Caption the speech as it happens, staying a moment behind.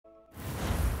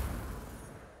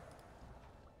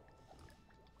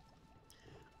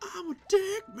I'm a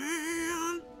dick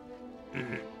man.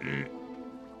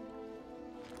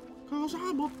 'Cause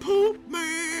I'm a poop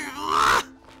man.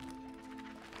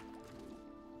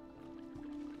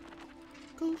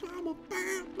 'Cause I'm a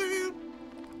bad man.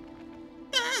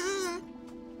 Yeah.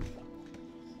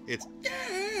 It's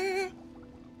yeah.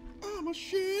 I'm a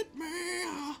shit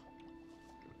man.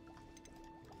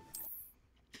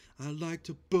 I like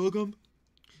to boog 'em.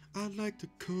 I like to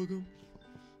cook 'em.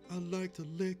 I like to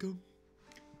lick 'em.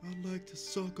 I like to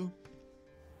suck 'em.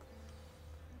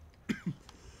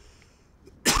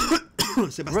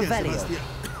 Sebastian.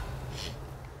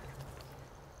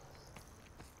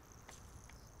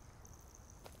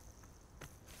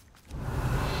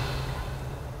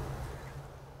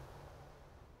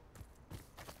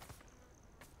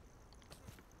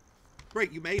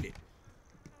 Great, you made it.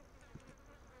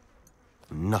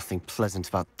 Nothing pleasant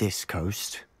about this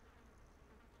coast.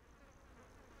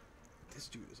 This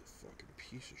dude is a fucking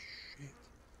piece of shit.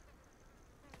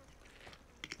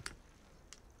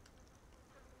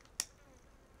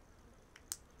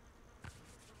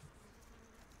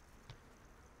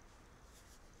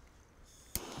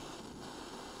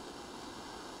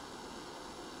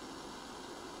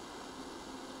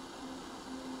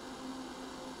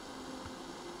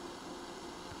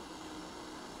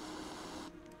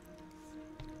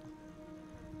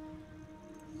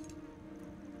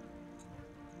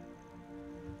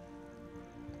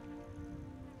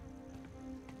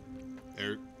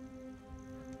 Eric?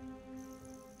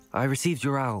 I received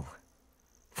your owl.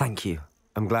 Thank you.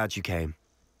 I'm glad you came.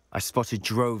 I spotted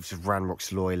droves of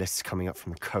Ranrock's loyalists coming up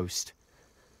from the coast.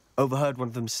 Overheard one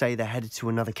of them say they're headed to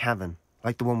another cavern,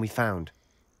 like the one we found.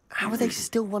 How are they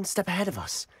still one step ahead of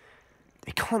us?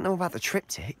 They can't know about the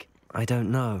triptych. I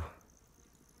don't know.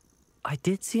 I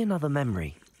did see another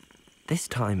memory. This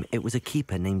time, it was a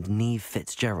keeper named Neve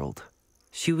Fitzgerald.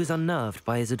 She was unnerved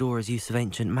by Isadora's use of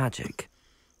ancient magic.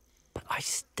 But I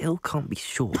still can't be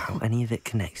sure how any of it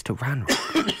connects to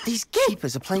Ranrock. These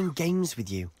keepers are playing games with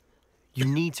you. You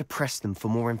need to press them for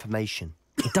more information.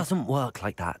 It doesn't work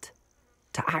like that.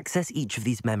 To access each of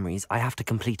these memories, I have to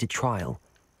complete a trial.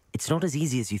 It's not as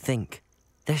easy as you think.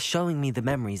 They're showing me the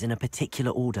memories in a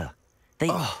particular order.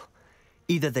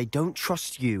 Either they don't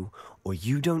trust you, or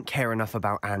you don't care enough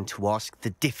about Anne to ask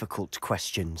the difficult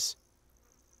questions.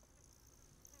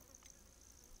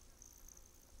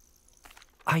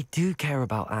 I do care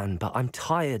about Anne, but I'm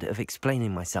tired of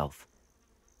explaining myself.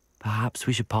 Perhaps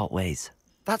we should part ways.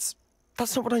 That's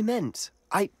not what I meant.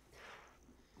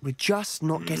 We're just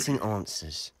not getting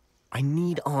answers. I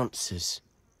need answers.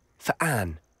 For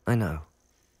Anne. I know.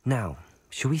 Now,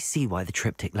 shall we see why the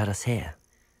triptych led us here?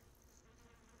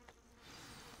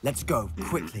 Let's go,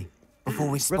 quickly, before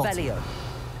we spot Revelio. him.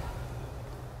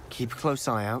 Keep a close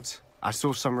eye out. I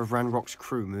saw some of Ranrock's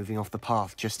crew moving off the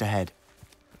path just ahead.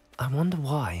 I wonder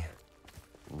why.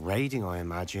 Raiding, I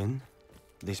imagine.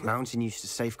 This mountain used to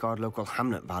safeguard local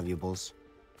hamlet valuables.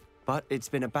 But it's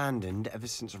been abandoned ever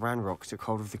since Ranrock took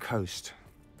hold of the coast.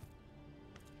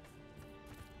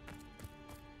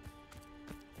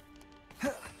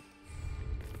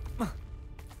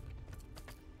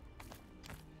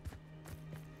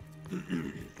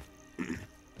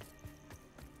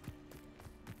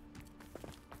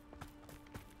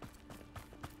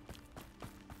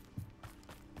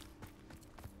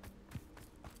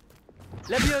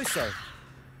 Levioso!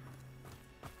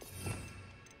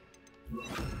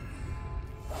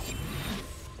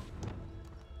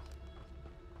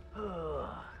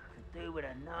 Could do with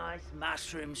a nice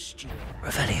mushroom stew.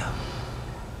 Revelio.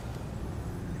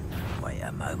 Wait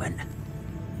a moment.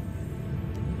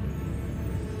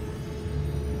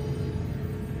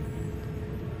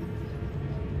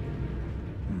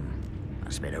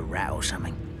 Must have been a rat or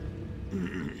something.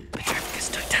 Petrificus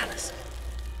totalis.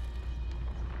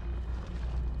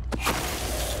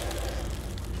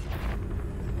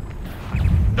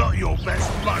 Not your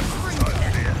best luck,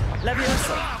 here.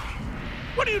 Levioso!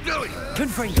 What are you doing?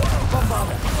 Confringo!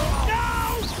 Bombarda! No!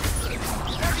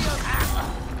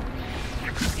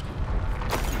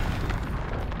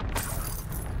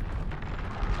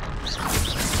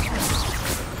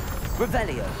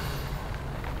 Revelio!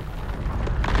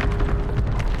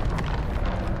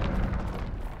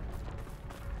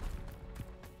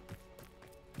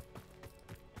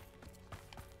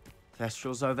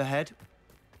 Thestrals overhead.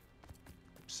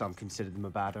 Some consider them a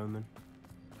bad omen.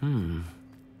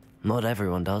 Not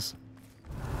everyone does.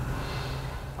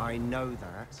 I know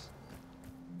that.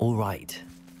 All right.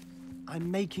 I'm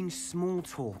making small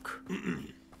talk.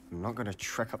 I'm not gonna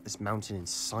trek up this mountain in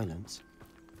silence.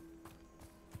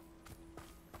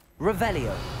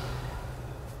 Revelio.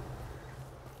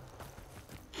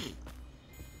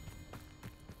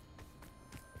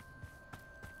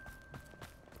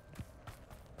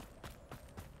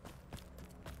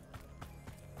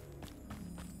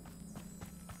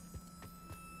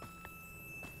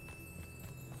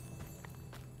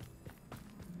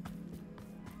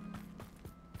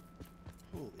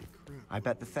 I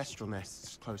bet the Thestral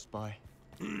nest's close by.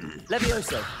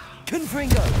 Levioso!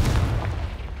 Confringo!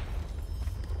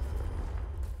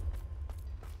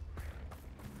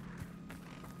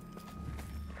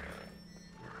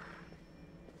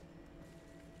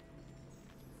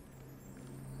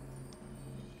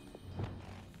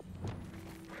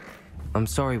 I'm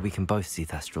sorry we can both see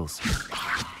Thestrals.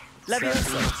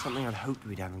 Certainly not something I'd hoped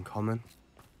we'd have in common.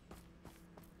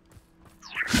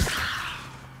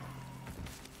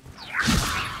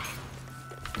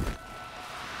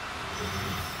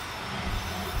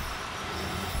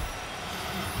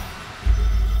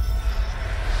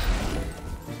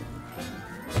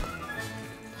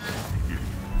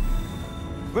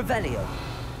 Revelio!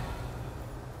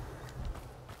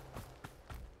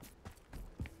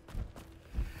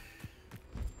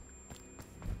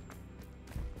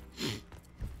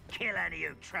 Kill any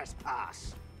who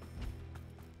trespass.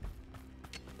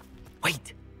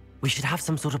 Wait! We should have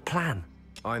some sort of plan.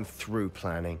 I'm through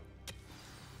planning.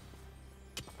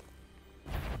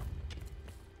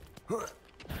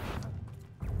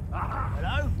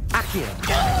 Hello? Accio!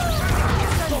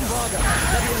 Bombarda!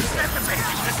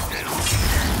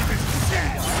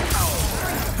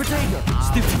 Protego!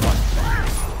 Stupid one!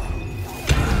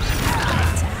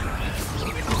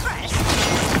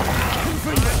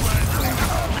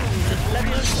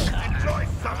 Enjoy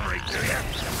suffering, do you?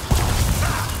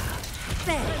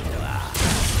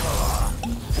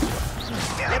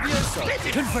 Levioso!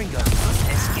 Confringo!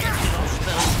 Let's get lost,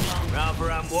 rather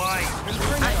unwise.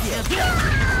 Levioso!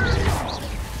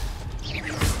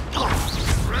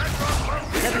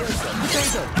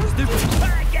 Protego! Stupid!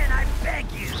 Try again, I beg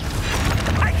you.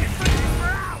 I can do this for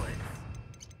hours.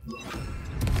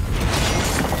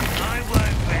 I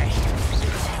won't rest.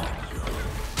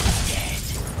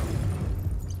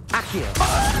 Accio!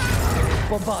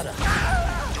 Bombarda!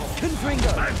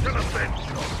 Confringo! I'm gonna avenge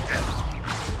your death.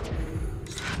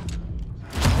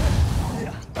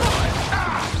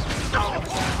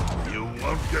 You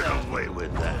won't get away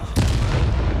with that.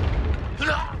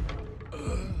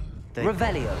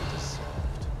 Revelio!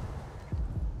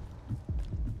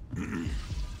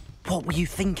 What were you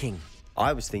thinking?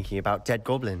 I was thinking about dead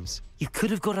goblins, You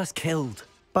could have got us killed.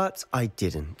 but I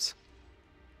didn't.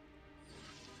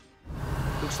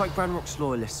 Looks like Ranrock's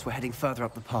loyalists were heading further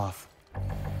up the path.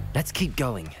 Let's keep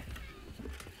going.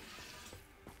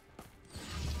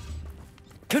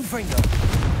 Confringo!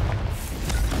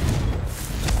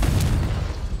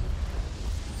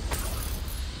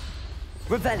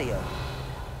 Revelio!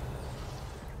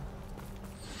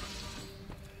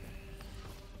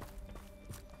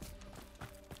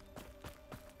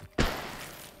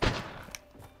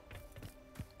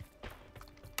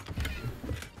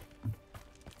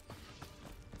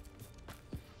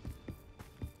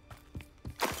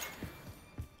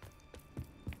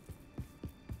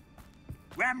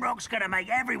 Ramrock's gonna make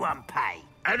everyone pay.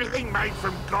 Anything made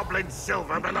from goblin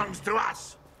silver belongs to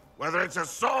us. Whether it's a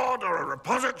sword or a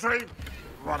repository,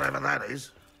 whatever that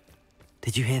is.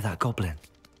 Did you hear that, Goblin?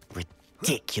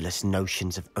 Ridiculous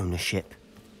notions of ownership.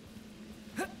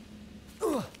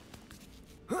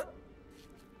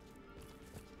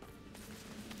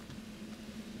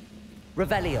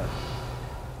 Revelio!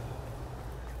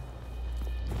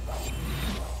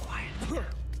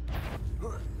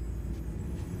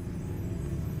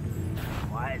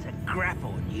 Why, it's a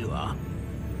grapple and you are.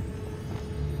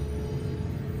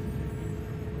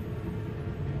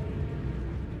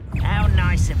 How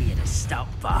nice of you to stop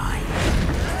by.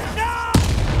 No!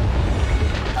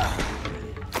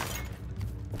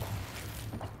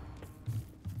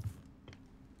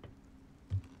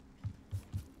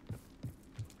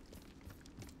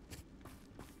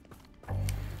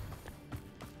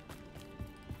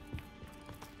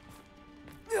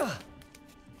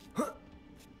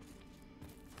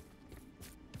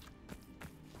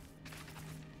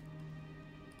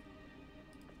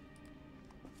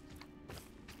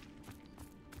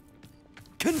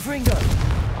 Confringo!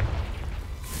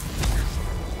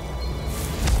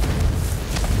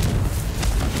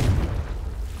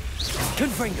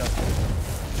 Confringo!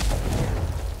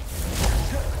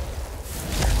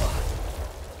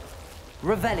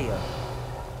 Revelio!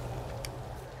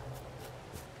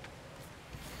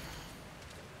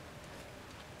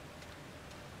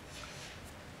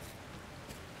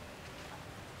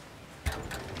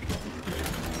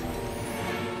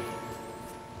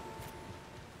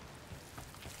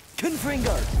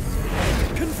 Confringo!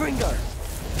 Confringo!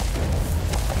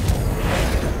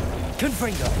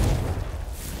 Confringo!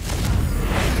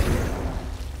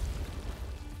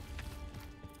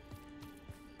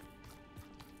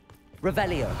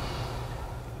 Revelio!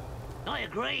 I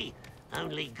agree.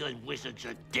 Only good wizards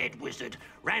are dead wizard.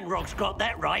 Ranrock's got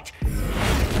that right.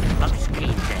 Most keen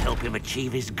to help him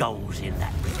achieve his goals in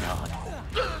that regard.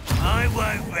 I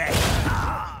won't rest.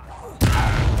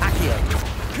 Accio!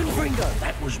 Confringo!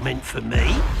 That was meant for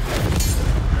me.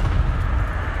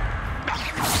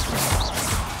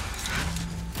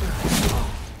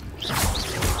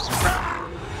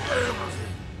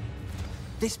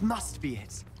 This must be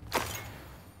it.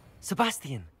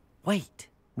 Sebastian, wait.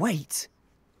 Wait?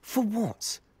 For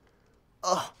what?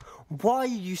 Why are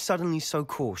you suddenly so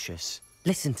cautious?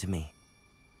 Listen to me.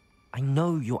 I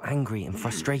know you're angry and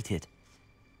frustrated,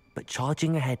 but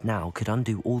charging ahead now could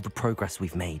undo all the progress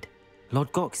we've made.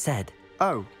 Lord Gok said...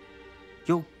 Oh,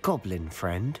 your goblin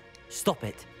friend? Stop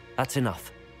it. That's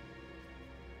enough.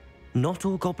 Not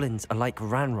all goblins are like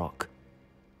Ranrock.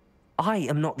 I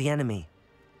am not the enemy.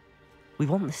 We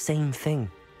want the same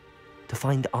thing. To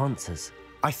find answers.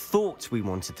 I thought we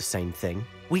wanted the same thing.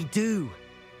 We do.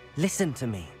 Listen to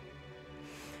me.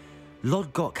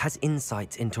 Lord Gok has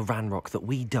insights into Ranrock that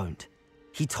we don't.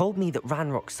 He told me that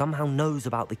Ranrock somehow knows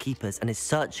about the Keepers and is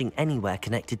searching anywhere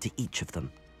connected to each of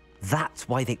them. That's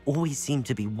why they always seem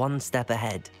to be one step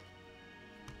ahead.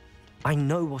 I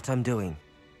know what I'm doing.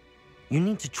 You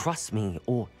need to trust me,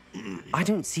 or I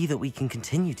don't see that we can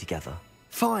continue together.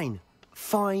 Fine.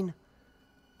 Fine.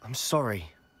 I'm sorry.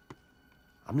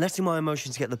 I'm letting my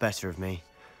emotions get the better of me.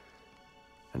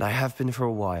 And I have been for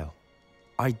a while.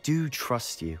 I do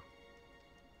trust you.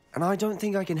 And I don't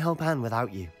think I can help Anne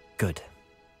without you. Good.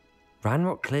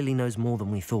 Ranrock clearly knows more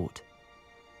than we thought.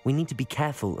 We need to be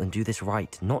careful and do this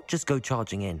right, not just go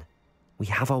charging in. We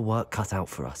have our work cut out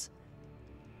for us.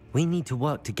 We need to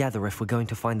work together if we're going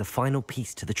to find the final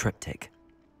piece to the triptych.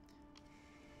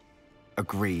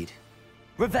 Agreed.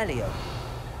 Revelio!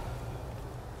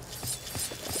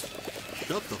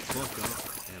 Shut the fuck up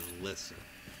and listen.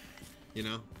 You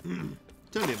know?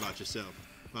 Tell me about yourself.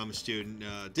 I'm a student.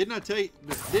 Didn't I tell you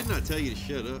to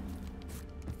shut up?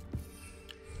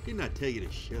 Didn't I tell you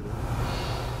to shut up?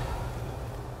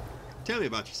 Tell me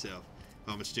about yourself.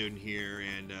 I'm a student here,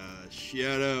 and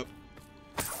shut up.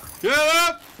 Shut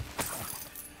up!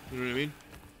 You know what I mean?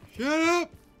 Shut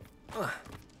up!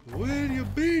 When you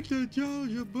beat the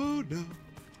Georgia Bulldog,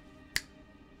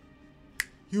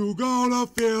 you gonna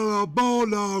feel a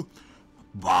bulldog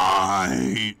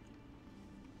bite.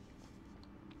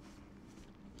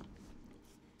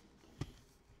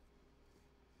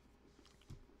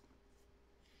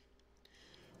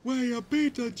 When you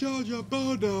beat the Georgia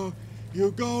Bulldog,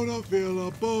 you gonna feel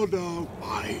a bulldog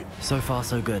bite. So far,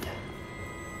 so good.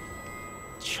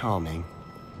 Charming.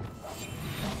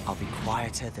 I'll be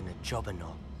quieter than a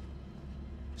jobberknoll.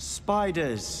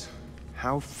 Spiders.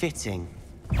 How fitting.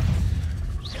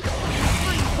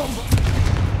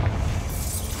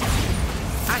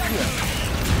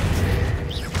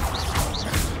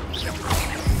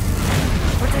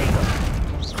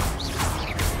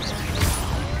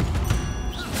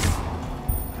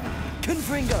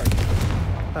 Confringo!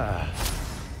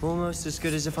 Almost as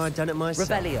good as if I'd done it myself.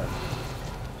 Revelio!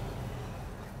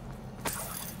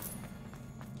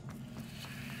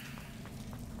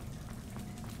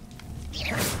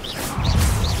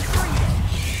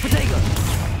 Protego!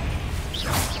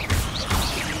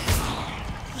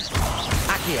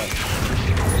 Accio!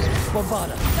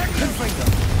 Bombarda! Confringo!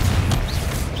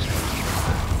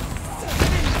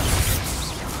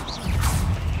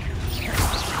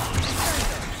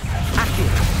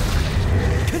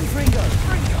 Confringo!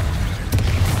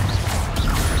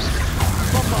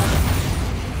 Bombarda!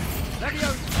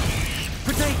 Legio!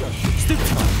 Protego!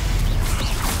 Stupefy!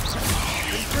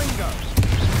 Confringo!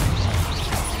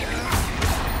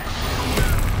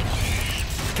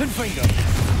 Confringo!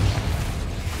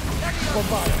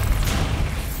 Bombarda!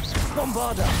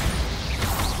 Bombarda!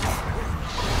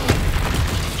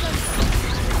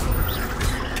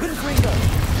 Confringo!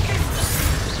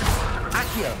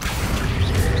 Accio!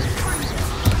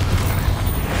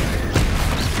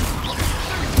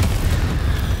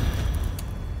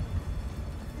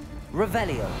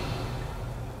 Revelio.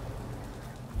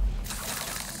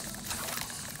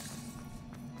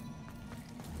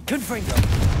 Confringo.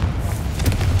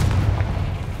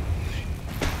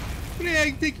 What the hell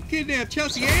you think you kidnapped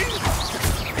Chelsea Ann?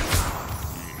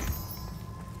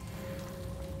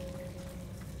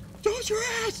 Toss your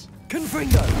ass!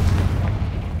 Confringo.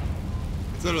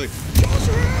 It's literally, toss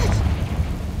your ass!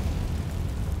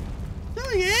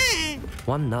 Oh yeah!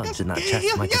 One nudge and that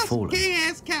chest might have fallen. Gay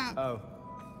ass cop. Oh,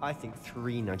 I think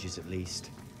 3 nudges at least.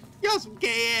 Y'all some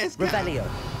gay ass cops. Revelio.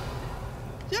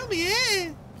 Show me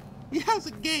in. Y'all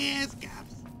some gay ass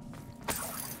cops.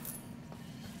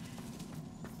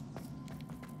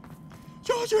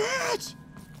 Show us your ass!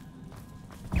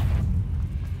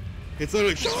 It's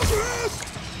literally, show us your ass!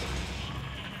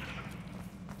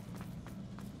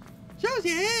 Show us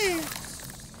your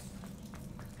ass!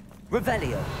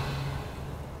 Revelio.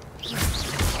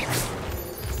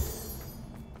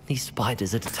 These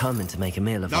spiders are determined to make a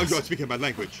meal of Now us. you're speaking my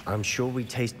language. I'm sure we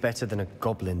taste better than a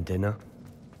goblin dinner.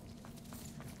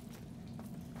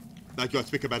 Now you're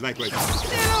speaking my language.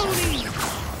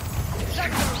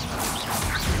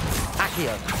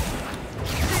 Accio.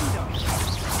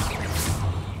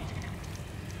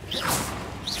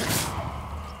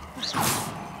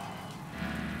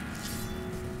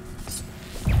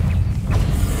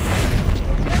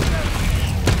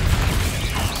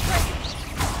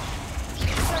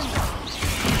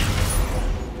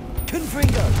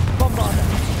 Confringo. Bombarda.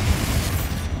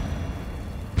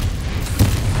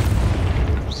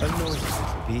 Annoying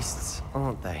little beasts,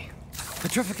 aren't they?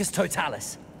 Petrificus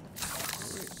totalis.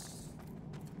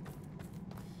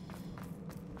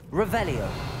 Revelio.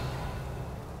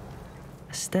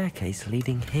 A staircase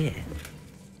leading here.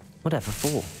 Whatever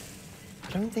for?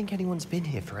 I don't think anyone's been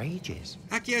here for ages.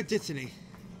 Accio Ditsony.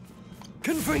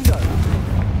 Confringo.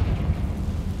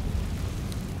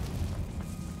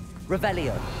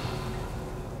 Revelio.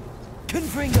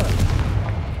 Confringo.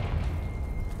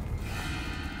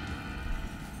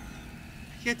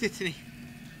 Accio Ditsony.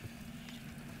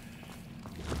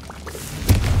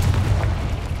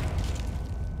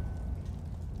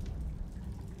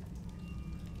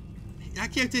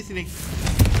 Accio Ditsony.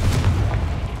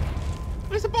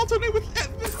 There's a bottle on it with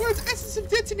the words Essence of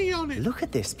Ditsony on it. Look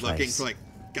at this Looking place. for like,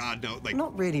 God knows, like,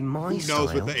 Not really my who style.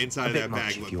 knows what the inside a of bit that much,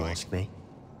 bag if looked you like. ask me.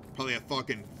 Probably a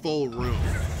fucking full room.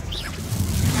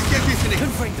 Accio Ditsony.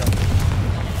 Confringo.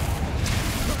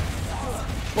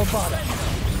 Bombarda.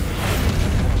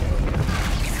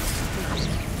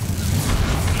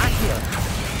 Accio.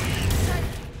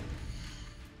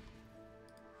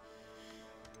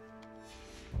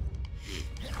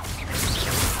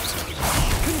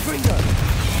 Confringo.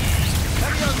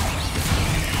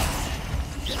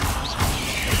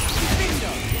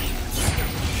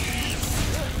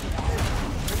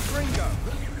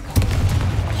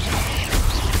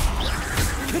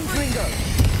 Confringo.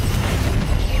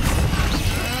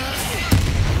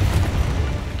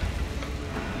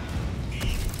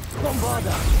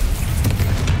 Bombarda.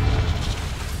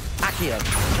 Accio.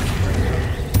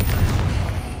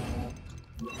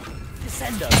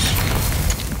 Descendo.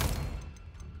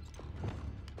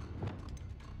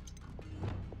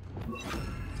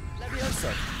 Levioso.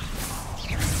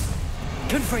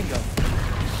 Confringo.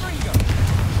 Confringo.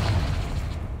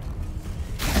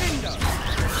 Confringo.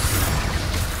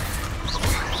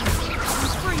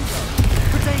 Confringo.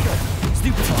 Protego.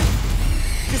 Stupefy.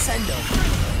 Descendo.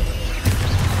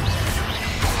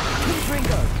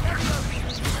 Confringo.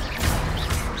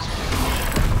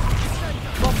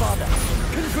 Bombarda.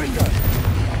 Confringo.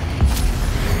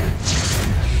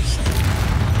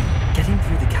 Getting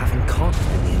through the cavern can't have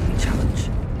been the only challenge.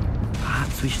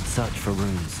 Perhaps we should search for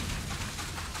runes.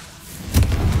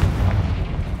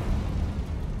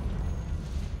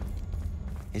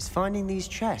 Is finding these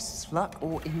chests luck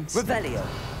or instinct? Revelio.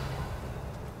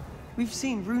 We've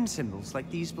seen rune symbols like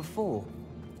these before.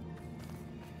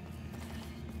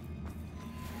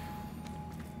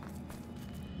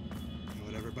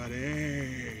 What,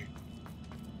 everybody?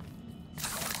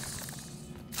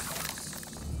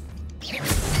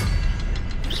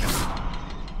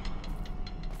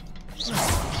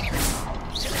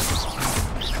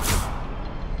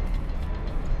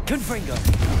 Confringo.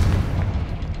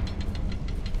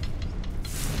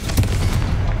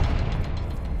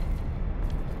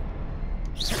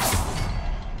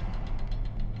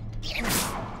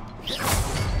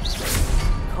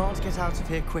 Can't get out of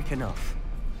here quick enough.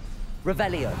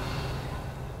 Revelio.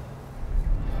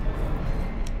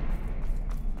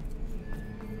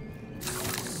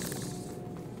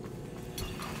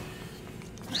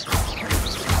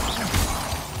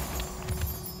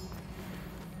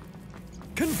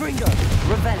 Confringo.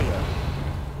 Revelio.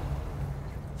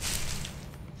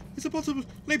 It's a bottle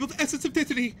labeled Essence of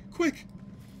Ditsony. Quick!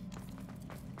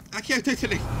 Accio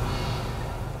Ditsony.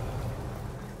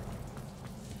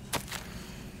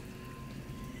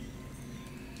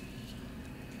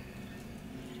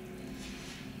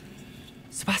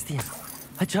 Sebastian,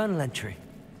 a journal entry.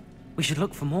 We should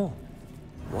look for more.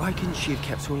 Why couldn't she have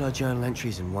kept all her journal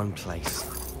entries in one place?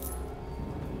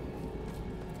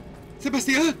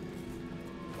 Sebastian!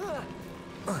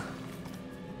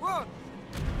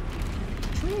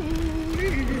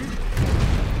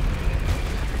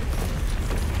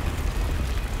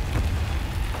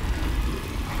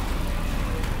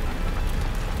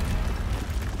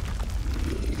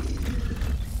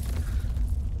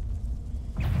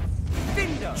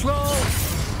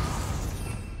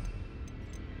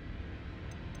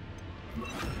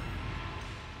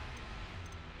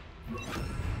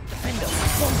 Defender!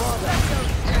 Bombarder!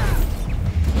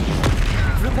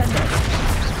 Flipendo!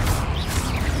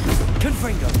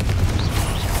 Confringo!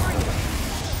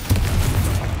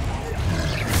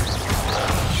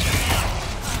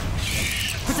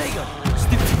 Protego!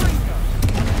 Stupid!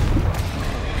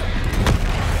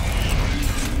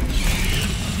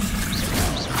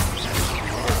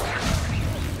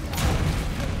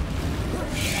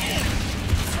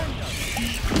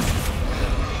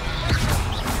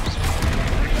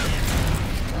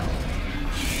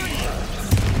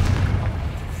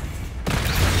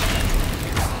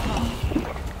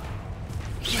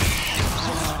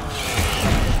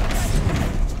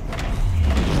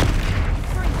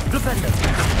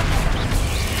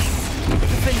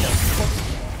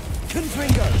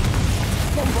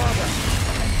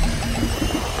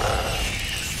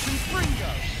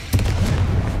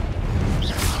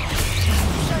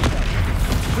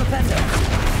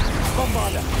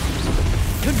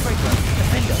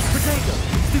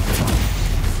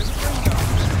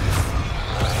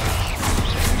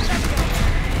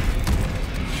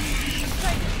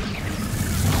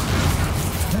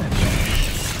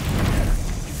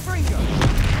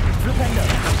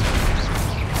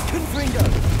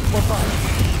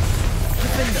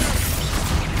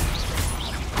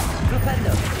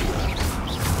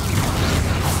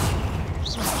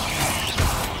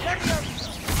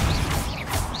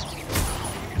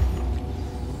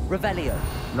 Revelio.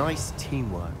 Nice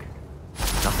teamwork.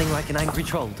 Nothing like an angry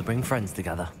troll to bring friends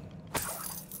together.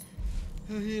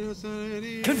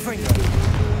 Confringo.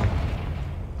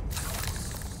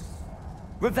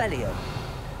 Revelio.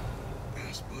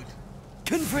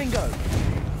 Confringo.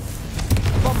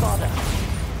 Bombarder.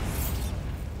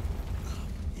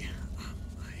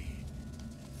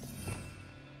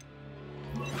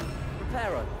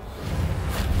 Reparo.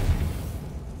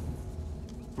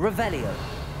 Revelio.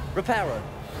 Reparo.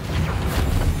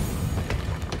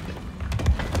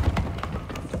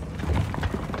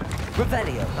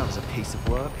 Revelio. That was a piece of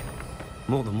work.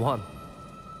 More than one.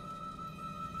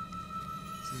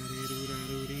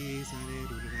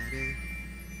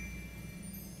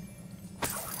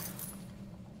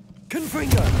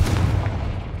 Confringo.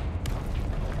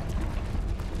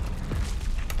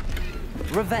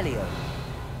 Revelio.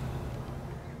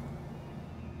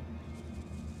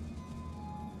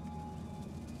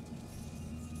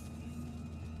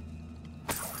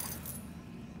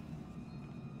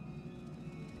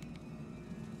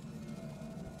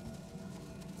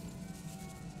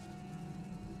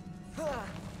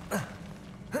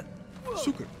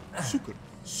 Sugar, sugar,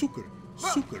 sugar,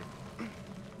 sugar.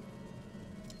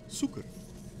 Sugar.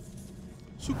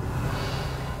 Sugar.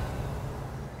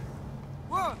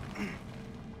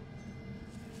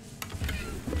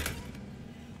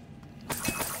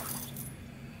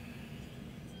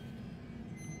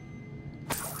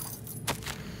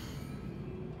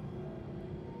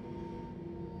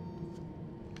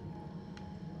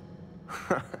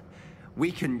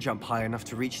 We couldn't jump high enough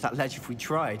to reach that ledge if we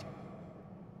tried.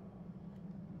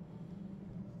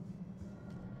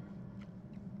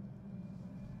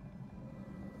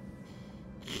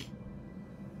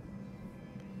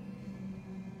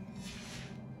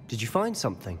 Did you find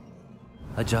something?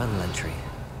 A journal entry.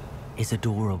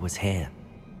 Isadora was here.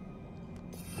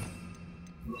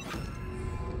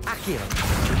 Accio.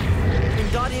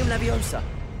 Wingardium Leviosa.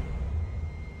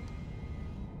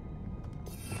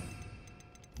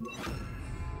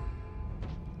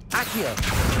 Accio.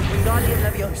 Wingardium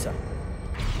Leviosa.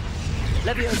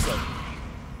 Levioso.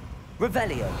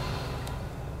 Revelio.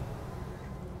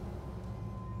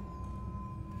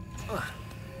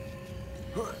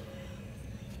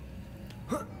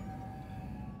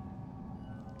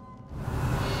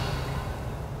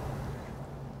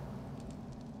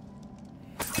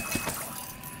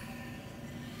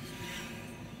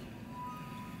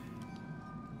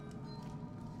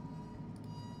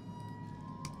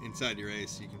 Inside your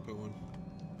ace, you can put one.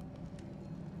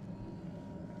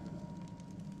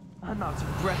 I'm out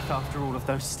of breath after all of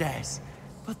those stairs.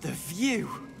 But the view,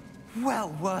 well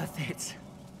worth it.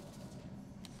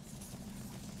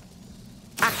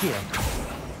 Accio.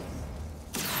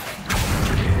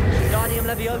 Wingardium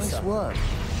Leviosa. Nice work.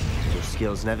 Your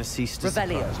skills never cease to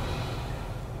Revelio. surprise me.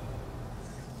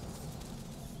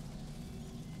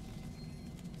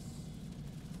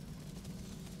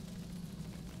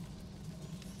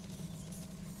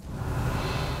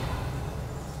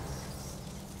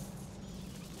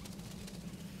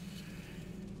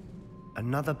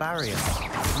 Another barrier.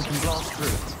 We can blast through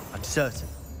it, I'm certain.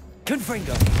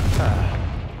 Confringo.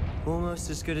 Almost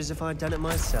as good as if I'd done it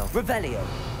myself. Revelio.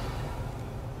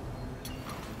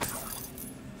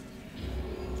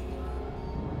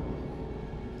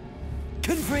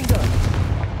 Confringo!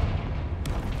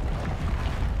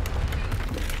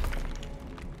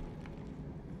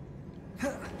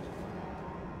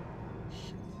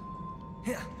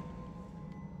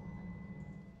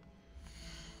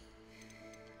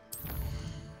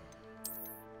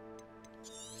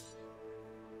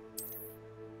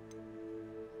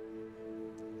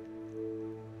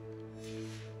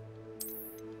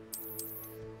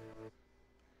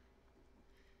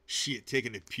 Shit,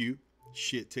 taking a puke.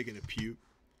 Shit, taking a puke.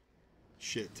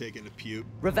 Shit, taking a puke.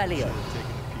 Revelio.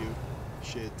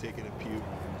 Shit, taking a puke.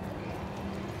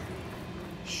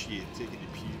 Shit, taking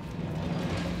a puke.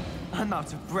 I'm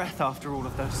out of breath after all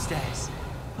of those stairs.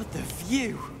 But the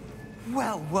view,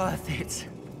 well worth it.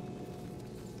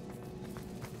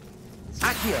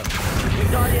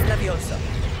 Accio, Guardian Leviosa.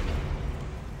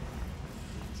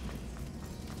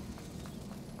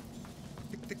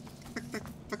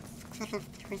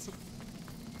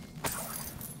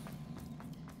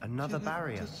 Another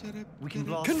barrier. We can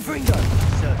blast. Confringo!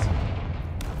 Certain.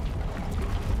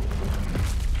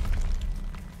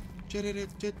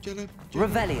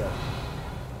 Revelio.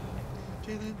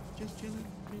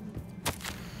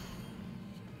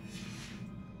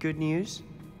 Good news?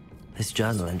 This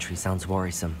journal entry sounds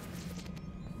worrisome.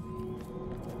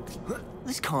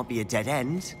 This can't be a dead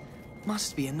end.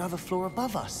 Must be another floor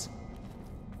above us.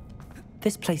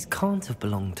 This place can't have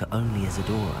belonged to only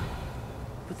Isadora.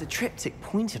 But the triptych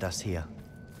pointed us here.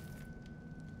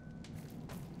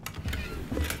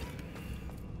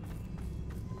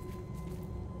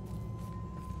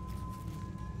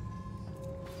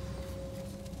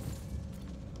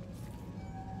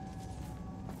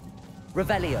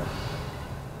 Revelio.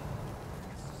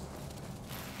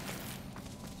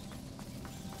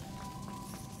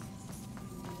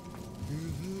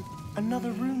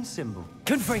 Another rune symbol.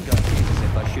 Confringo. As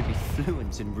if I should be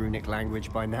fluent in runic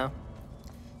language by now.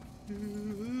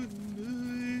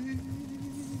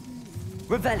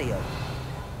 Revelio.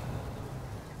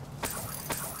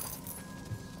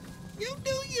 You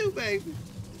do you, baby.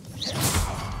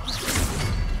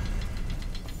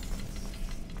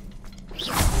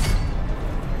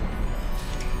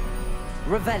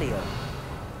 Revelio.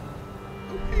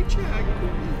 Okay, Chad,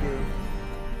 you girl.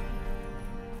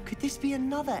 Could this be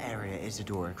another area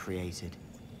Isadora created?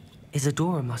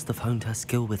 Isadora must have honed her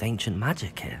skill with ancient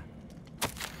magic here.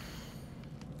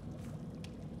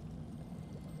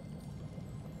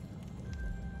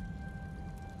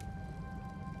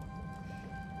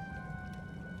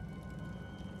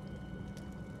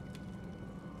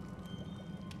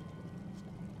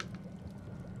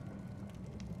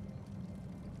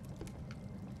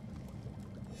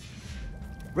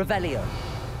 Revelio.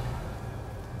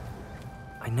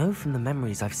 I know from the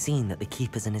memories I've seen that the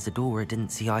Keepers and Isadora didn't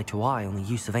see eye to eye on the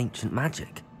use of ancient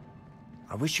magic.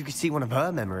 I wish you could see one of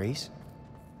her memories.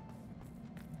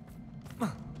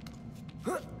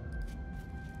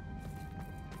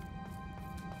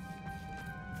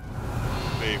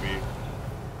 Maybe.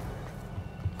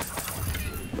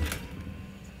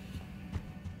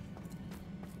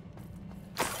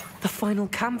 The final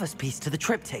canvas piece to the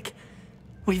triptych.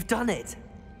 We've done it!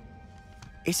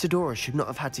 Isadora should not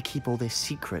have had to keep all this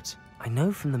secret. I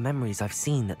know from the memories I've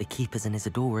seen that the Keepers and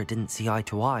Isadora didn't see eye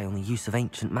to eye on the use of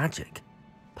ancient magic.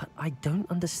 But I don't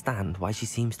understand why she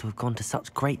seems to have gone to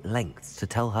such great lengths to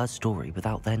tell her story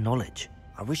without their knowledge.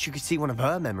 I wish you could see one of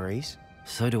her memories.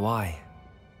 So do I.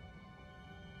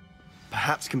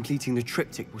 Perhaps completing the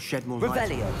triptych will shed more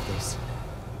light on all of this.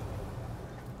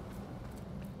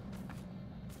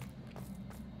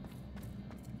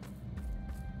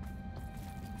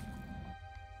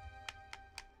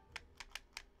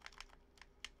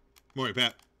 Morning,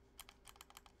 Pat.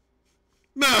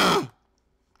 Nah! I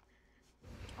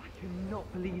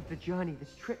cannot believe the journey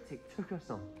this triptych took us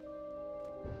on.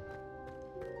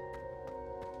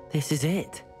 This is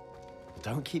it.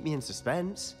 Don't keep me in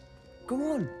suspense. Go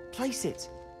on, place it.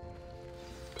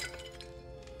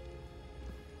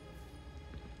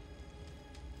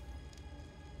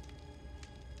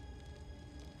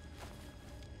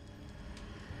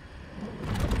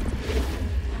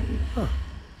 Huh.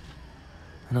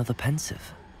 Another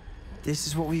pensive. This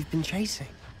is what we've been chasing.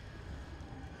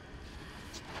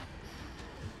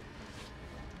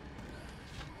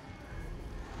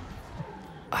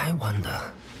 I wonder.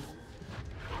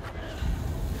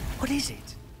 What is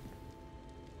it?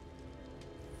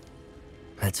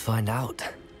 Let's find out.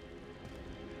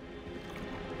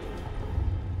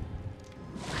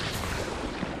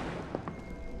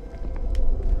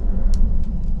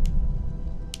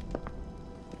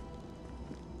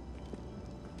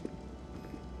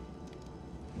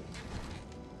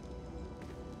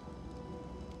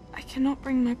 I cannot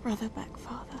bring my brother back,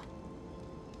 Father.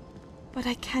 but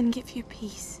I can give you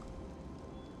peace.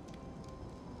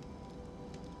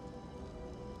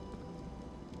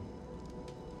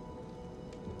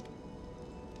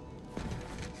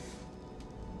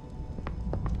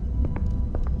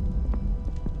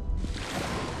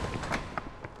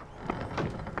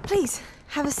 Please,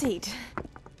 have a seat.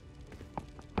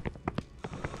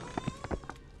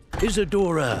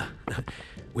 Isadora,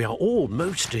 we are all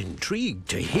most intrigued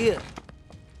to hear.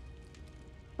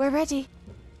 We're ready.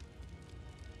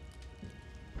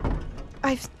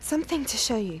 I've something to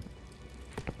show you.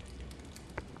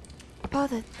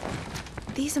 Father,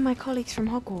 these are my colleagues from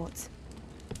Hogwarts.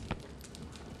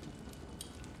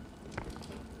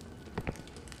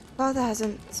 Father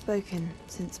hasn't spoken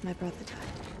since my brother died.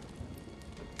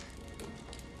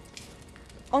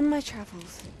 On my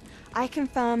travels, I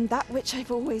confirmed that which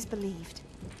I've always believed.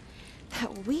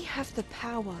 That we have the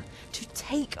power to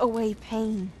take away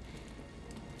pain.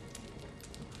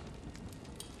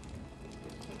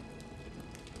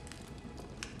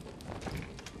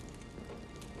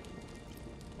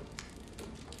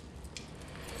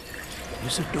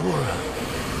 Isadora.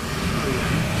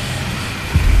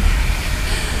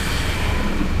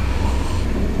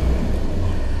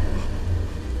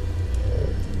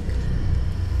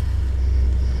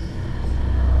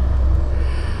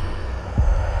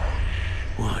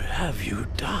 What have you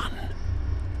done?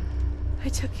 I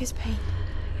took his pain.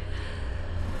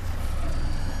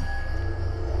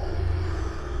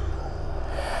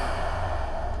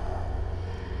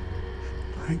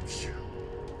 Thank you.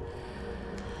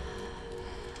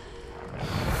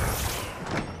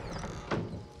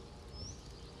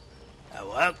 That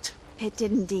worked. It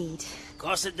did indeed. Of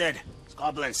course it did. It's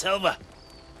goblin silver.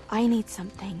 I need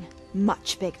something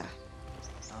much bigger.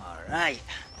 All right.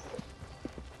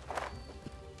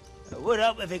 It would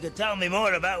help if you could tell me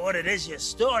more about what it is you're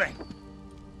storing.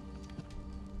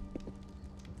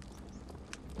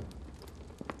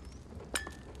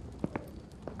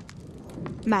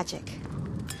 Magic.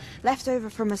 Left over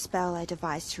from a spell I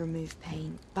devised to remove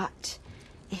pain, but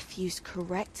if used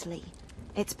correctly,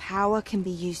 its power can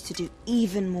be used to do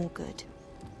even more good.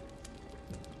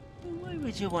 Why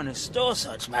would you want to store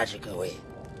such magic away?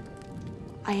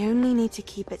 I only need to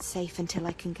keep it safe until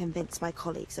I can convince my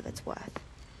colleagues of its worth.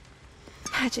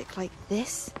 Magic like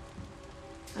this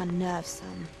unnerves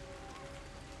some.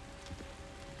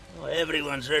 Not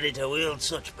everyone's ready to wield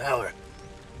such power.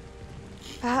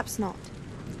 Perhaps not.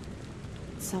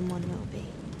 Someone will be.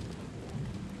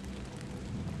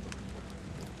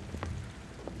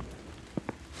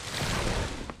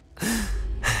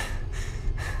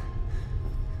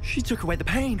 She took away the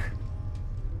pain.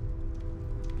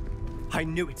 I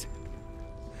knew it.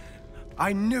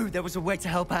 I knew there was a way to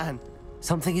help Anne.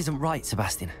 Something isn't right,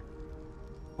 Sebastian.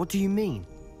 What do you mean?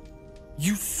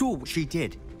 You saw what she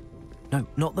did. No,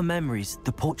 not the memories,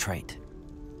 the portrait.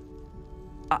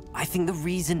 I think the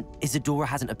reason Isadora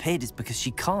hasn't appeared is because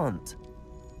she can't.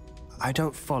 I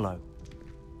don't follow.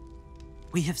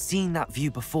 We have seen that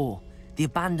view before. The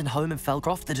abandoned home in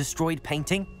Felcroft, the destroyed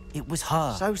painting. It was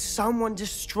her. So someone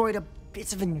destroyed a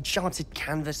bit of enchanted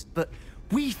canvas, but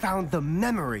we found the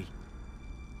memory.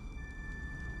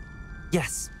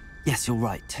 Yes, you're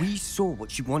right. We saw what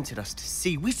she wanted us to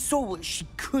see. We saw what she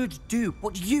could do,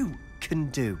 what you can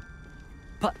do.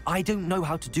 But I don't know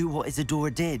how to do what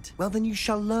Isadora did. Well, then you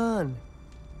shall learn.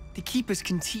 The Keepers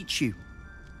can teach you.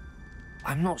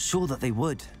 I'm not sure that they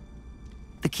would.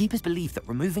 The Keepers believe that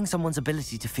removing someone's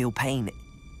ability to feel pain,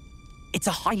 it's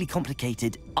a highly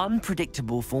complicated,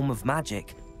 unpredictable form of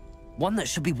magic. One that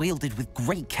should be wielded with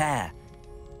great care.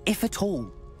 If at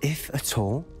all. If at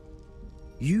all?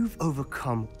 You've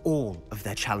overcome all of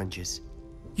their challenges.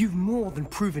 You've more than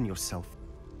proven yourself.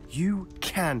 You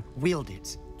can wield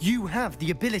it. You have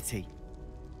the ability.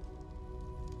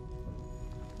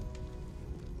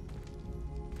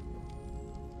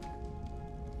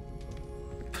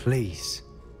 Please,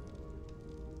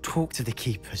 talk to the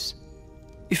Keepers.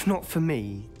 If not for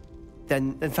me,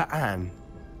 then for Anne.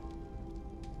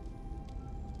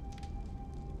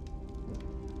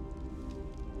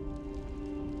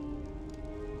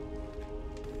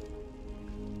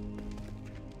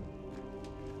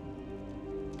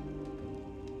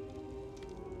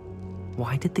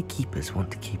 Why did the Keepers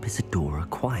want to keep Isadora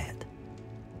quiet?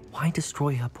 Why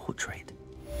destroy her portrait?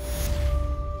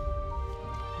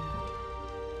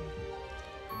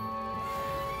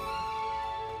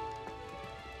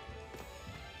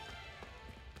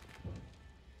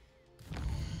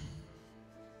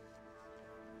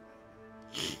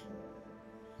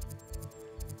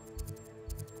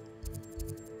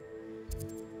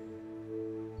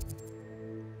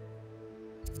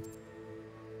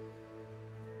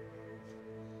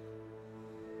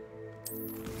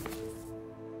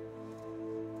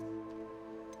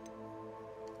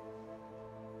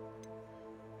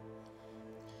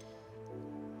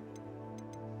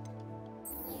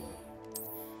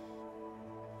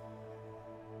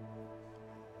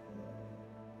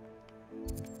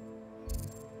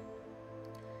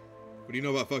 What do you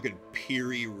know about fucking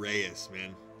Piri Reyes,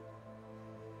 man?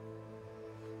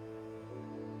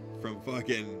 From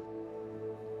fucking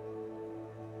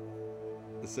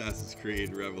Assassin's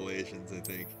Creed Revelations, I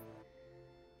think.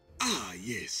 Ah,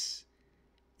 yes.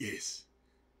 Yes.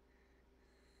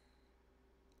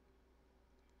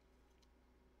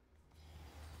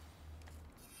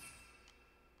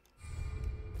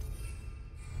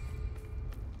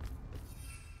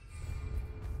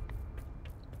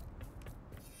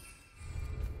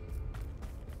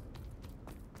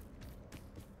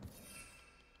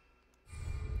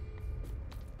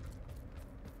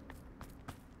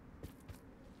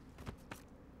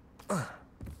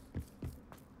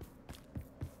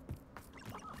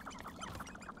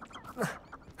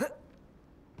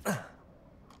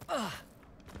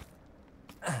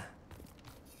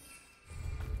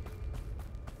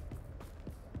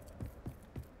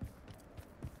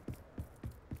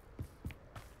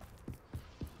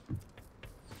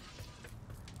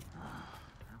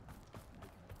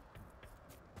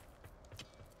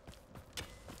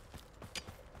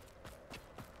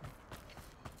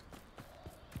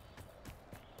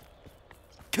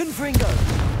 Confringo!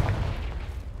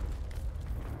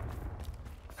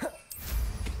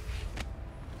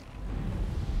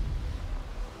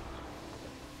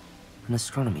 An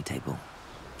astronomy table.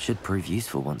 Should prove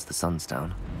useful once the sun's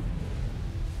down.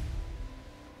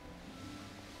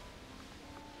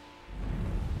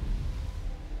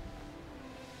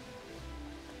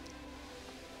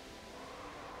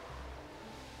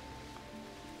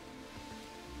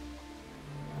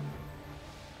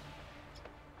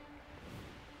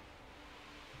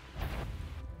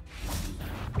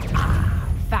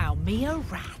 Found me a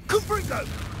rat. Confringo!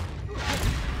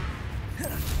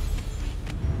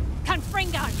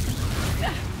 Confringo!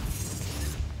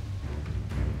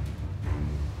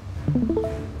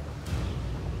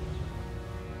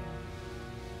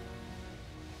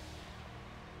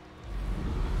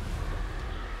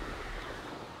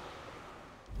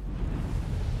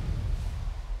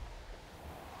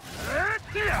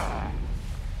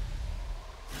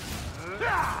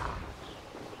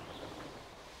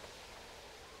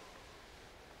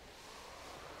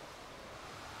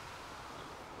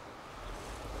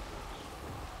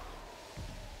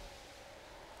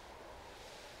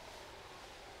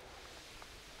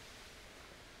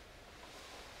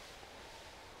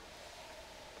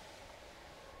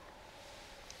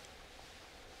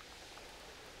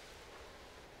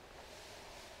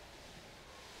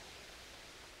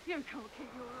 You can't keep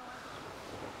your eyes.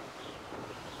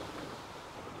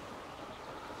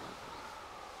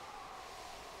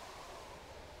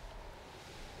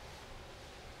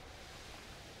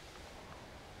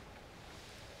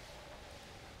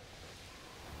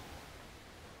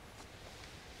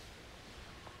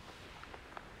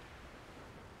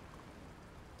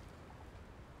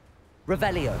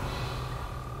 Revelio.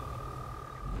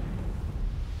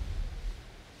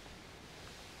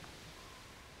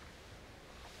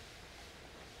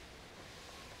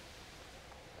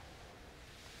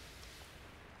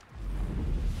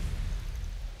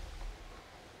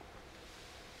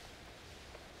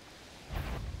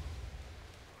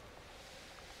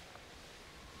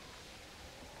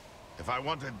 If I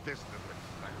wanted this to reflect...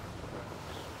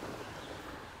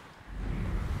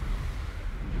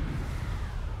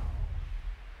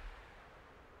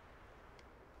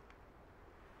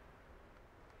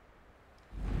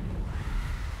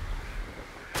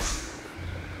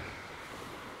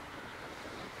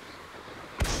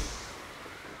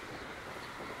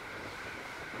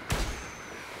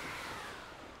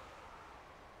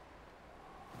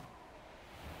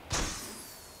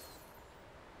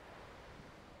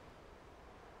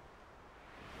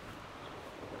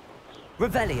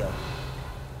 Revelio.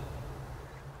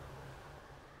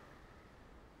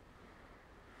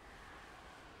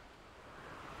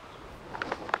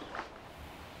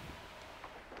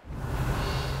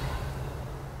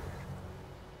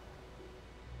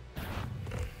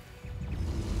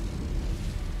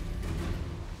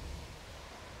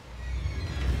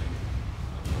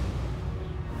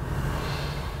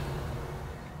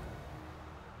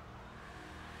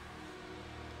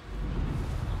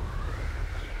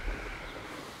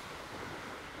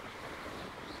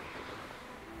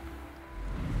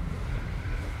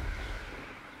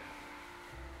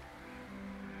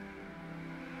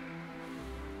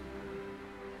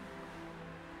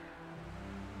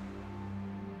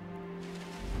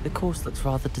 The course looks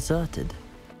rather deserted.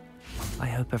 I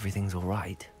hope everything's all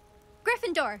right.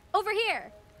 Gryffindor, over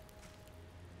here!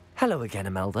 Hello again,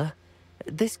 Imelda.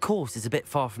 This course is a bit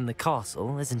far from the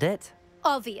castle, isn't it?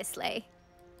 Obviously.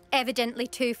 Evidently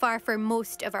too far for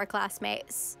most of our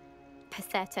classmates.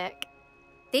 pathetic.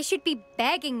 They should be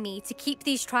begging me to keep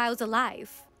these trials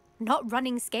alive, not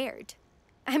running scared.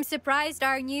 I'm surprised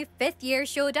our new 5th year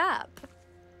showed up.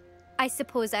 I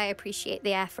suppose I appreciate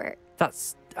the effort.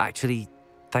 That's actually...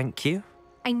 thank you.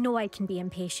 I know I can be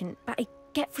impatient, but I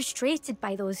get frustrated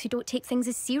by those who don't take things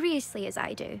as seriously as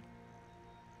I do.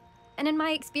 And in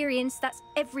my experience, that's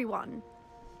everyone.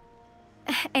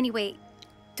 Anyway,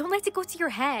 don't let it go to your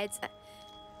head.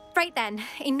 Right then,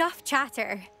 enough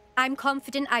chatter. I'm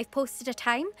confident I've posted a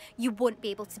time you won't be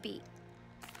able to beat.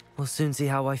 We'll soon see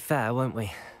how I fare, won't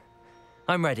we?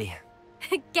 I'm ready.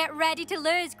 Get ready to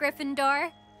lose,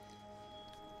 Gryffindor.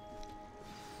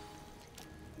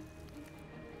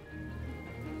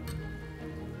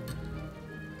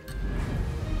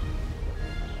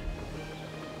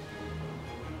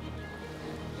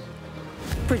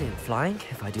 Brilliant flying,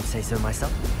 if I do say so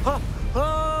myself. Oh!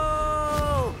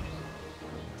 Oh!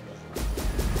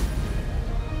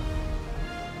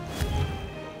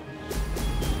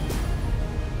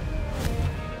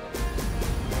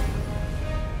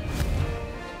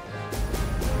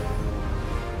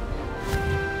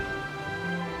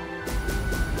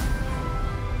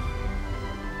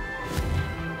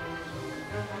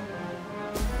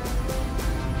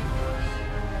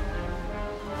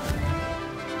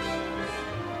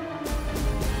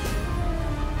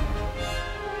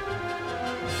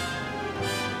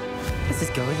 This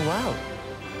is going well.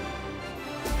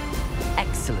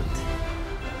 Excellent.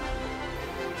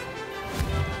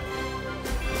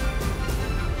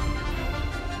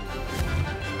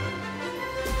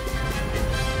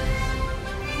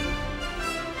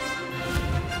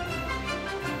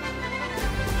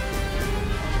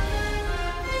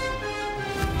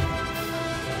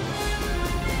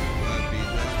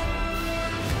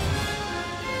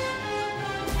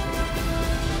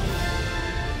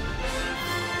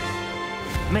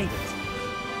 Made it.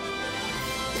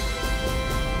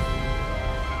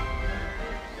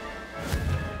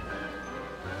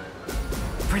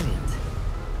 Brilliant.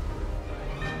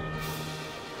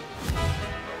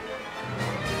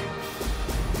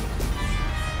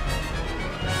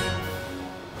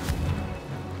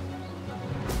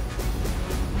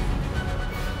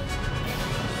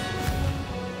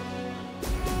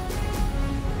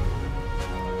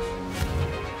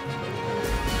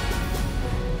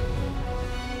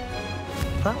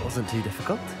 That wasn't too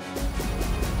difficult.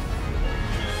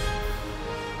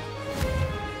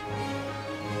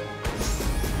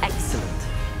 Excellent.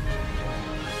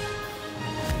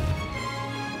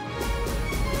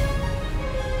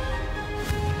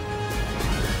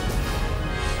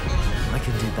 I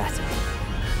can do better.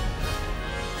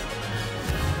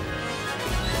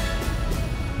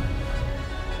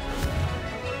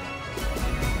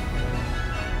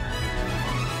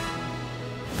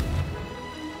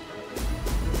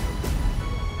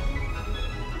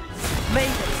 Made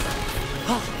it!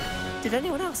 Oh, did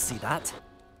anyone else see that?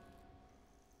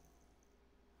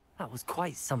 That was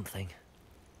quite something.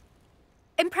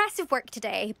 Impressive work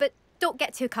today, but don't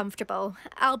get too comfortable.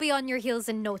 I'll be on your heels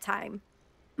in no time.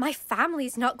 My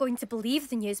family's not going to believe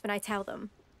the news when I tell them.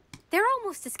 They're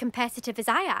almost as competitive as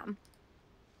I am.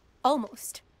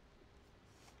 Almost.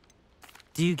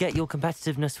 Do you get your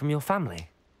competitiveness from your family?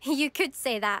 You could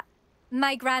say that.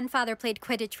 My grandfather played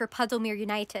Quidditch for Puddlemere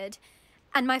United.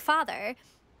 And my father,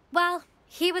 well,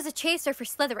 he was a chaser for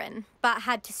Slytherin, but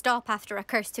had to stop after a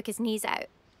curse took his knees out.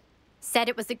 Said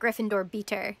it was the Gryffindor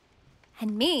beater.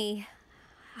 And me,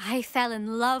 I fell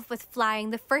in love with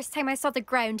flying the first time I saw the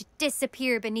ground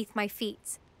disappear beneath my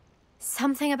feet.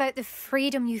 Something about the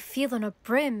freedom you feel on a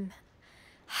broom.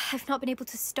 I've not been able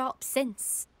to stop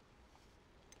since.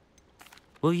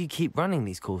 Will you keep running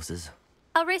these courses?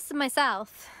 I'll race them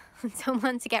myself. Don't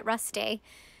want to get rusty.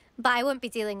 But I won't be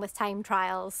dealing with time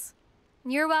trials.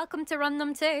 You're welcome to run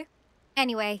them too.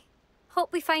 Anyway,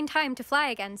 hope we find time to fly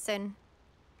again soon.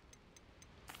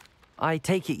 I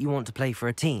take it you want to play for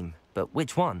a team, but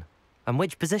which one? And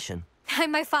which position?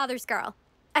 I'm my father's girl.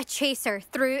 A chaser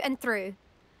through and through.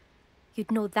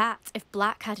 You'd know that if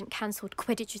Black hadn't cancelled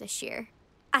Quidditch this year.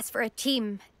 As for a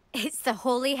team, it's the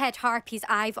Holyhead Harpies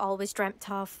I've always dreamt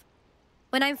of.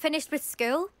 When I'm finished with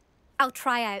school, I'll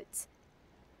try out.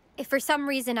 If for some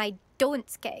reason I don't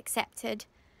get accepted,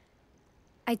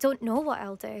 I don't know what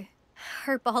I'll do.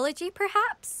 Herbology,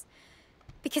 perhaps?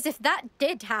 Because if that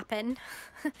did happen,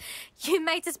 you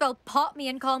might as well pop me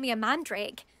and call me a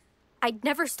mandrake. I'd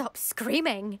never stop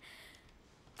screaming.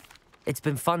 It's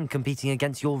been fun competing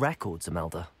against your records,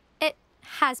 Imelda. It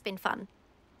has been fun.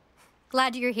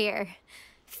 Glad you're here.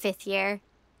 5th year.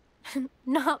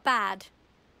 Not bad.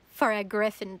 For a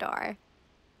Gryffindor.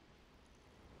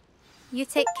 You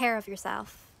take care of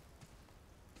yourself.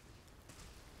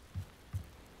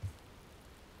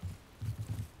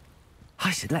 I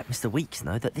should let Mr. Weeks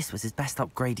know that this was his best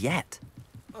upgrade yet.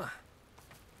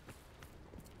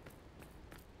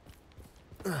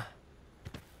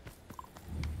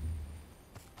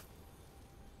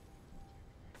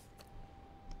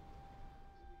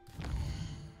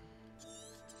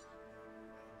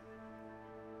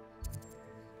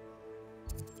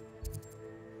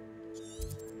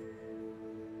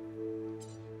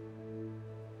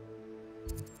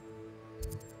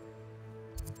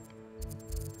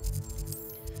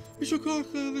 Mr. Clark,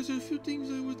 there's a few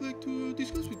things I would like to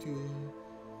discuss with you.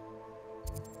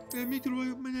 May I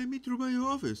meet you by your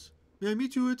office? May I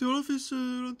meet you at your office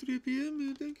around 3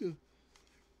 p.m.? Thank you.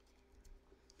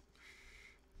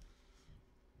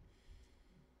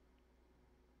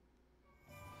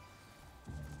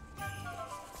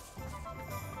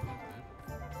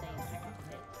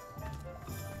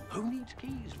 Who needs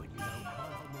keys when you don't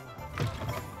have them?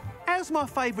 How's my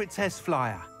favourite test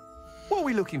flyer? What are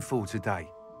we looking for today?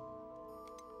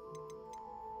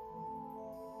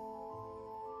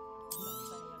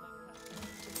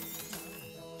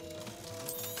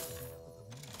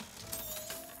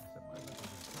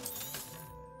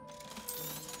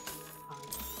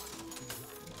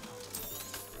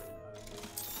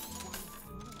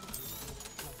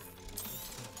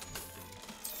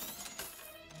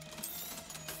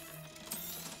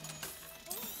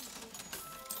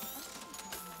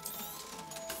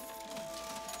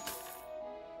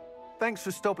 Thanks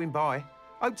for stopping by.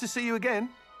 Hope to see you again.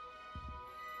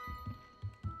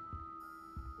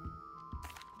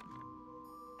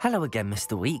 Hello again,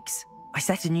 Mr. Weeks. I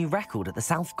set a new record at the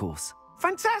South Course.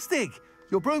 Fantastic!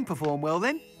 Your broom performed well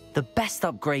then? The best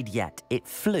upgrade yet. It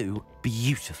flew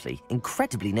beautifully,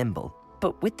 incredibly nimble.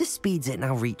 But with the speeds it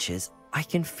now reaches, I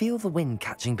can feel the wind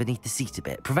catching beneath the seat a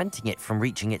bit, preventing it from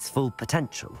reaching its full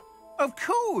potential. Of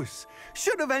course!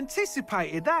 Should have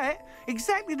anticipated that.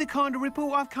 Exactly the kind of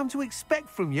report I've come to expect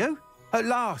from you. At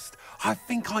last, I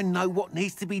think I know what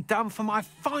needs to be done for my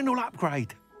final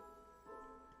upgrade.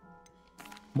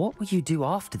 What will you do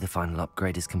after the final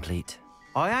upgrade is complete?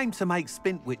 I aim to make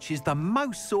Spintwitches the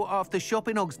most sought-after shop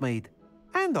in Hogsmeade.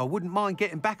 And I wouldn't mind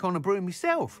getting back on a broom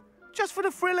myself, just for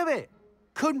the thrill of it.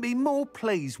 Couldn't be more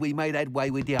pleased we made headway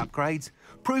with the upgrades,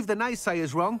 proved the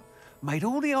naysayers wrong, made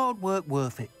all the hard work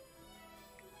worth it.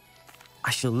 I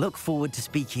shall look forward to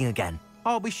speaking again.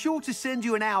 I'll be sure to send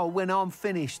you an hour when I'm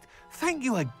finished. Thank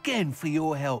you again for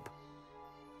your help.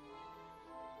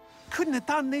 Couldn't have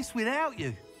done this without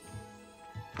you.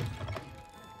 I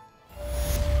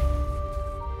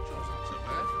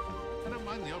don't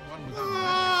mind the odd one without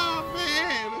Oh,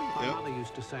 man! My mother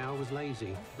used to say I was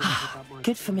lazy.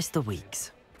 Good for Mr. Weeks.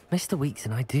 Mr. Weeks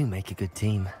and I do make a good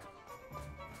team.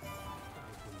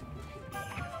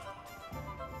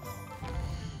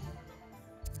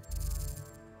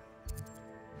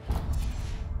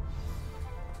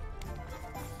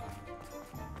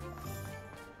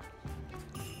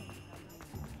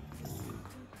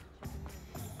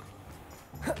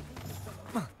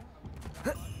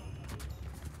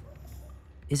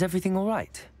 Is everything all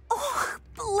right? Oh,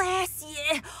 bless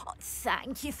you. Oh,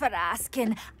 thank you for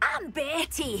asking. I'm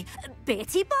Betty.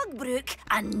 Betty Bugbrook.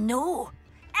 And no,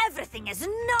 everything is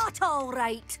not all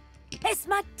right. It's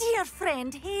my dear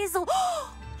friend Hazel.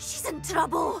 Oh, she's in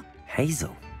trouble.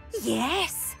 Hazel?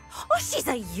 Yes. Oh, she's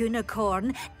a unicorn.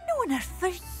 Known her for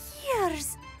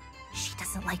years. She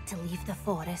doesn't like to leave the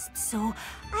forest, so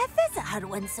I visit her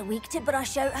once a week to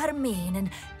brush out her mane and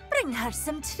bring her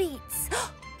some treats.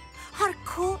 Her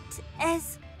coat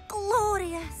is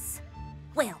glorious.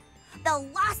 Well, the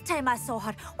last time I saw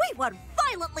her, we were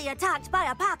violently attacked by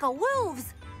a pack of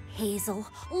wolves. Hazel,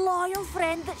 loyal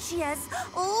friend that she is,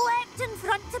 leapt in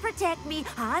front to protect me,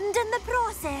 and in the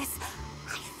process,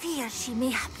 I fear she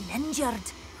may have been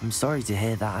injured. I'm sorry to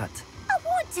hear that. I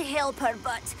want to help her,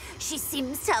 but she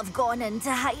seems to have gone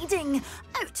into hiding.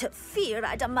 Out of fear,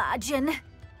 I'd imagine.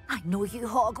 I know you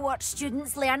Hogwarts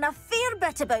students learn a fair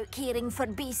bit about caring for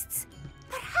beasts.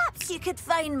 Perhaps you could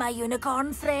find my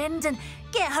unicorn friend and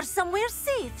get her somewhere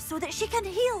safe so that she can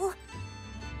heal.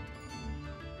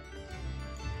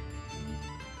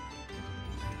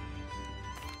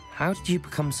 How did you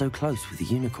become so close with the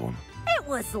unicorn? It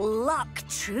was luck,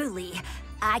 truly.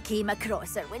 I came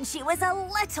across her when she was a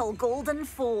little golden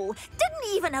foal.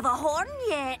 Didn't even have a horn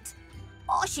yet.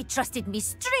 Oh, she trusted me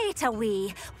straight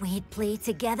away. We'd play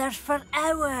together for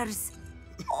hours.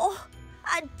 Oh,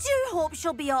 I do hope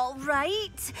she'll be all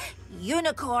right.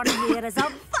 Unicorn hair is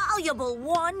a valuable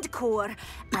wand core,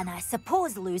 and I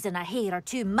suppose losing a hair or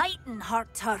two mightn't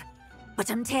hurt her.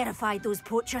 But I'm terrified those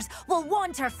poachers will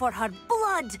want her for her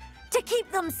blood to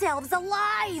keep themselves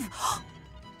alive.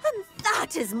 And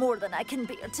that is more than I can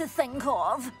bear to think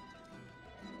of.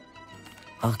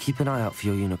 I'll keep an eye out for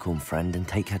your unicorn friend and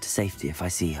take her to safety if I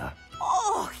see her.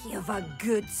 Oh, you've a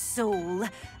good soul.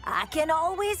 I can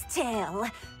always tell.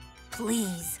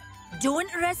 Please,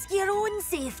 don't risk your own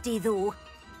safety, though.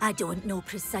 I don't know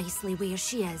precisely where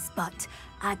she is, but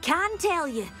I can tell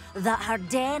you that her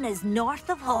den is north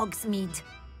of Hogsmeade.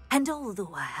 And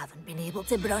although I haven't been able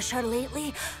to brush her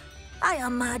lately, I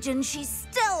imagine she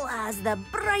still has the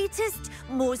brightest,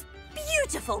 most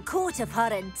beautiful coat of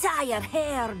her entire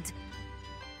herd.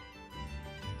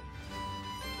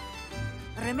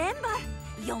 Remember,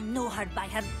 you'll know her by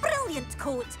her brilliant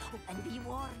coat, and be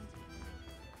warned.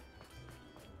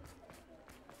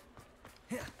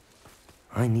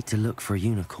 I need to look for a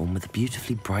unicorn with a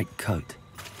beautifully bright coat.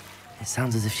 It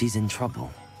sounds as if she's in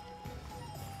trouble.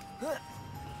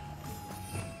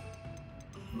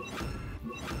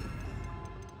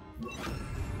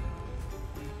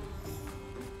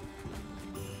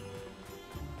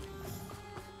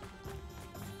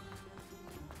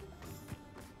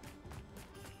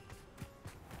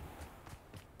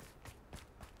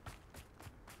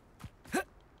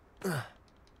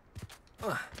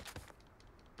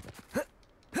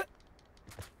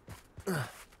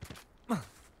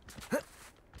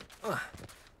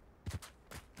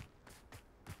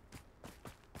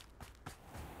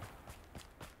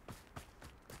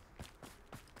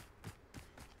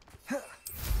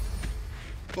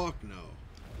 Fuck no.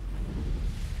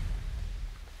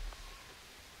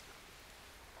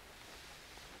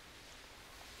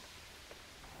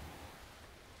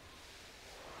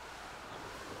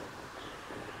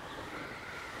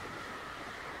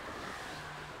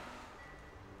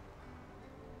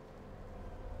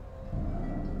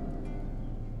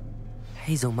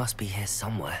 Hazel must be here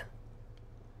somewhere.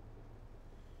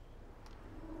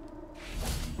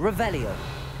 Revelio.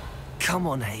 Come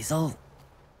on, Hazel.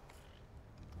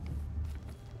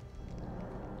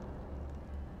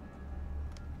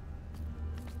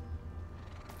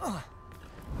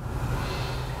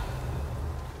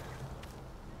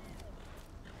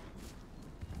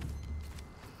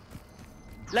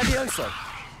 Levioso!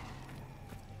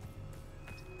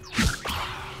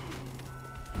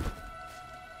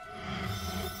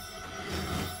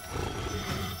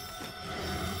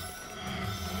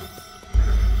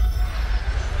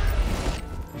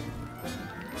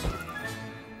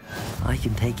 I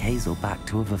can take Hazel back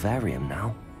to a vivarium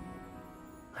now.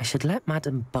 I should let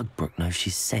Madame Bugbrook know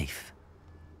she's safe.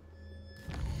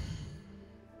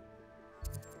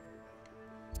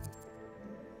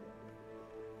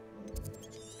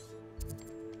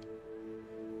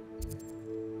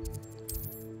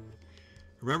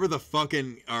 Remember the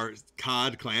fucking our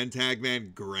COD clan tag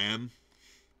man, Graham?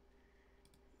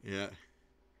 Yeah.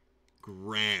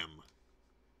 Graham.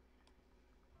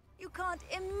 You can't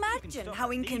imagine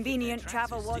how inconvenient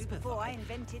travel was before I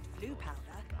invented flu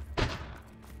powder.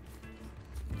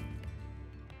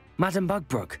 Madame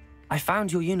Bugbrook, I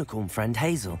found your unicorn friend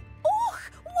Hazel. Oh,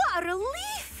 what a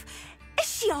relief!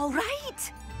 Is she all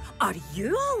right? Are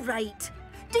you all right?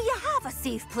 Do you have a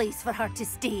safe place for her to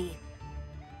stay?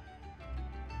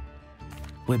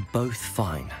 We're both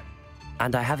fine.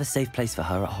 And I have a safe place for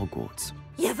her at Hogwarts.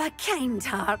 You've a kind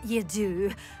heart, you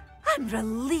do. I'm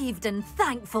relieved and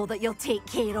thankful that you'll take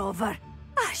care of her.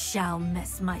 I shall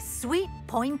miss my sweet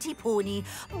pointy pony,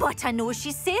 but I know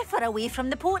she's safer away from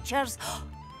the poachers.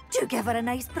 Do give her a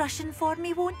nice brushing for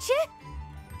me, won't you?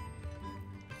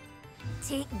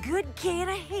 Take good care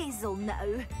of Hazel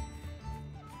now.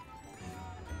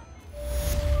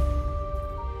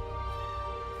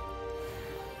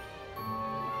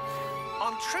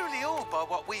 I'm truly awed by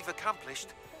what we've accomplished.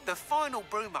 The final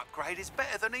broom upgrade is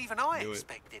better than even I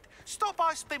expected. Stop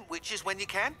by Spintwitches when you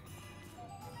can.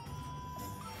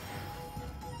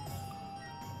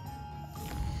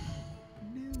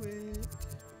 Knew it.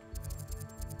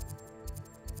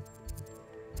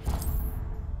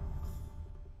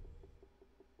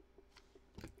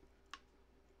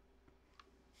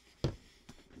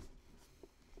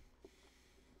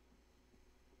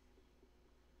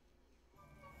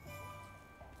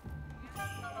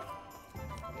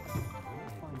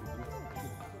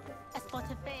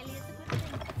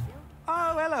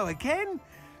 Oh, hello again.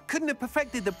 Couldn't have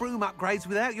perfected the broom upgrades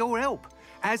without your help.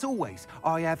 As always,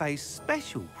 I have a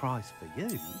special prize for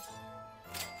you.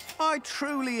 I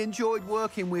truly enjoyed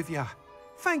working with you.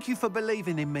 Thank you for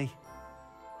believing in me.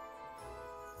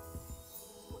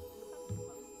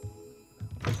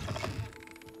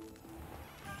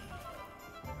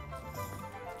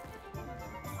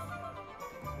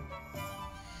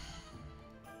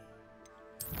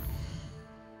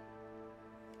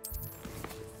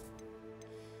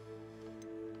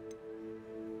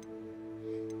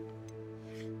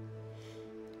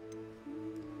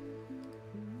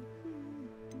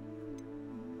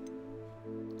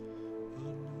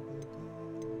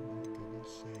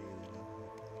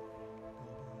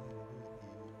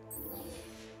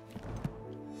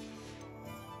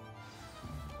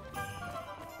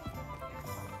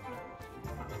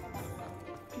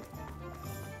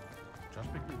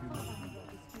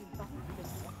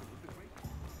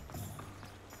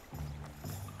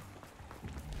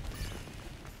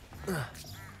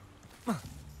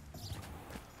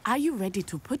 Are you ready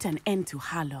to put an end to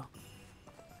Harlow?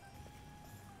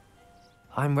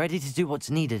 I'm ready to do what's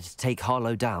needed to take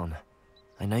Harlow down.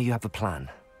 I know you have a plan.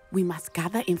 We must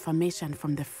gather information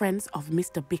from the friends of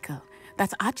Mr. Bickle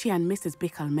that Archie and Mrs.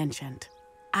 Bickle mentioned.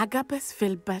 Agabus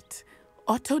Filbert,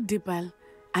 Otto Dibble,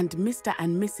 and Mr.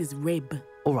 and Mrs. Rabe.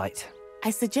 All right. I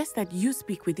suggest that you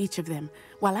speak with each of them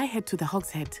while I head to the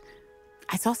Hogshead.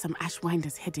 I saw some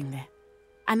Ashwinders heading there.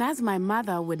 And as my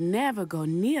mother would never go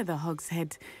near the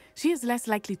Hogshead, she is less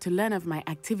likely to learn of my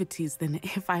activities than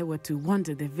if I were to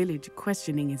wander the village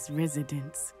questioning its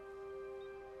residents.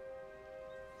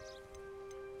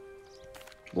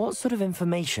 What sort of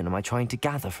information am I trying to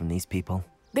gather from these people?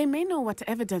 They may know what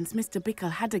evidence Mr.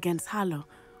 Bickle had against Harlow,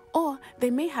 or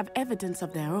they may have evidence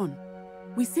of their own.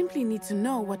 We simply need to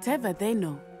know whatever they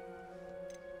know.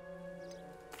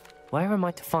 Where am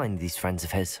I to find these friends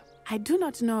of his? I do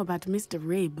not know about Mr.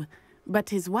 Rabe, but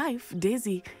his wife,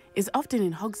 Daisy, is often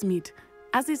in Hogsmeade,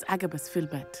 as is Agabus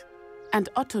Filbert. And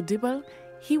Otto Dibble,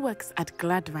 he works at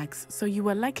Gladrags, so you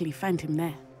will likely find him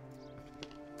there.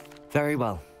 Very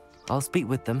well. I'll speak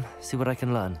with them, see what I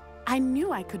can learn. I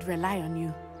knew I could rely on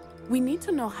you. We need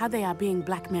to know how they are being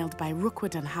blackmailed by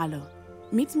Rookwood and Harlow.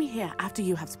 Meet me here after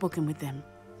you have spoken with them.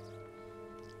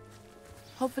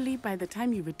 Hopefully, by the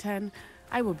time you return,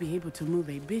 I will be able to move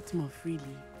a bit more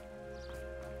freely.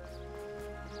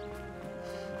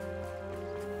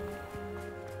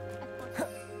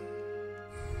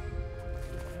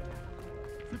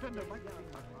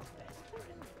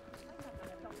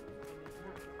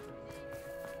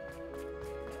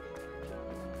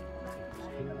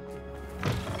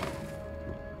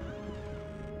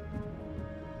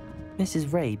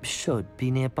 Mrs. Rabe should be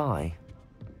nearby.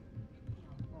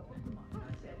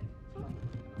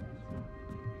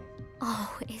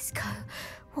 Oh, Isco,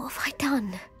 what have I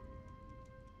done?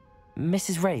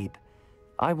 Mrs. Rabe,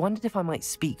 I wondered if I might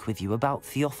speak with you about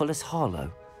Theophilus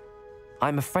Harlow.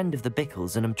 I'm a friend of the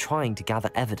Bickles and am trying to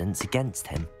gather evidence against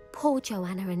him. Poor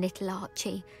Joanna and little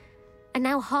Archie. And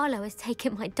now Harlow has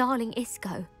taken my darling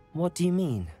Isco. What do you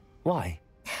mean? Why?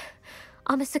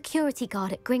 I'm a security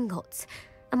guard at Gringotts,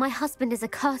 and my husband is a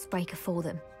curse breaker for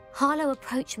them. Harlow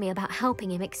approached me about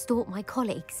helping him extort my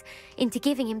colleagues into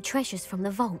giving him treasures from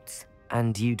the vaults.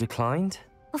 And you declined?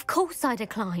 Of course I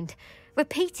declined.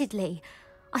 Repeatedly.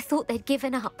 I thought they'd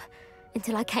given up,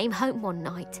 until I came home one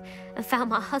night and found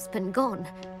my husband gone,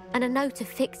 and a note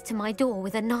affixed to my door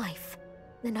with a knife.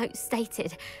 The note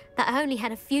stated that I only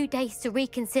had a few days to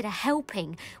reconsider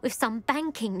helping with some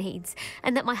banking needs,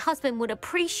 and that my husband would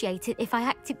appreciate it if I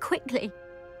acted quickly.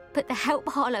 But the help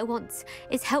Harlow wants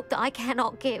is help that I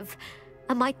cannot give,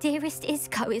 and my dearest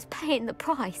Isco is paying the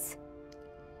price.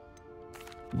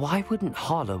 Why wouldn't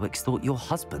Harlow extort your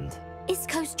husband?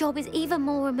 Isco's job is even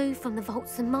more removed from the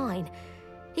vaults than mine.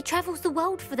 He travels the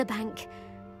world for the bank.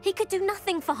 He could do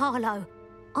nothing for Harlow.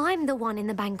 I'm the one in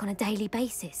the bank on a daily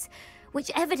basis,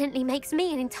 which evidently makes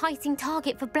me an enticing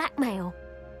target for blackmail.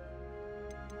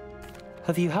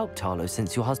 Have you helped Harlow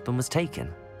since your husband was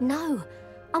taken? No.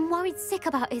 I'm worried sick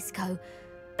about Isco,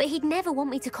 but he'd never want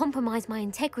me to compromise my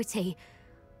integrity.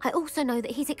 I also know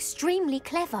that he's extremely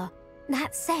clever.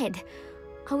 That said,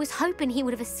 I was hoping he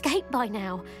would have escaped by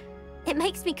now. It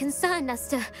makes me concerned as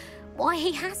to why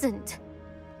he hasn't.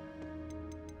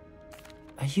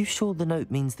 Are you sure the note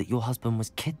means that your husband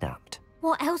was kidnapped?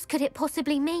 What else could it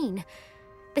possibly mean?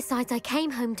 Besides, I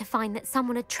came home to find that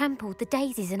someone had trampled the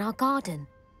daisies in our garden.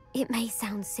 It may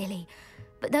sound silly,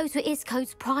 but those were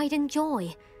Isco's pride and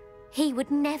joy. He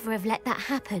would never have let that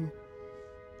happen.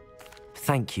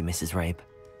 Thank you, Mrs. Rabe.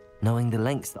 Knowing the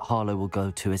lengths that Harlow will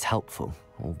go to is helpful,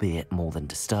 albeit more than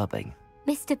disturbing.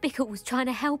 Mr. Bickle was trying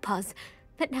to help us,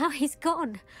 but now he's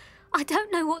gone. I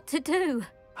don't know what to do.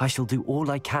 I shall do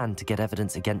all I can to get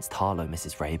evidence against Harlow,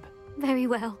 Mrs. Rabe. Very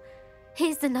well.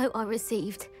 Here's the note I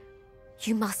received.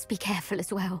 You must be careful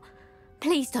as well.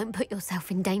 Please don't put yourself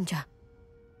in danger.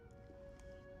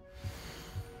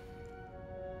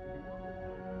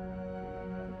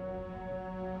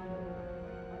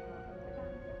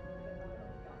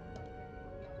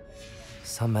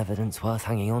 Some evidence worth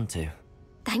hanging on to.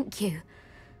 Thank you.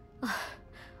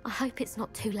 I hope it's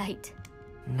not too late.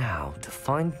 Now, to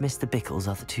find Mr. Bickle's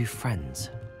other two friends.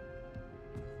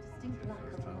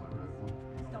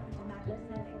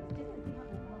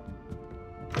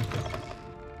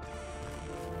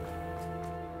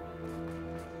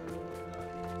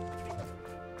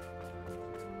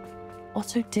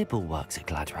 Otto Dibble works at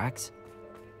Gladrags.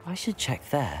 I should check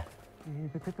there.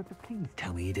 Please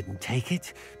tell me you didn't take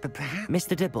it, but perhaps...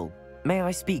 Mr. Dibble, may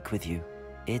I speak with you?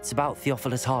 It's about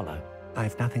Theophilus Harlow. I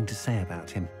have nothing to say about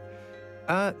him.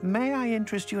 May I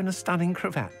interest you in a stunning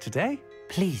cravat today?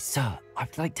 Please, sir,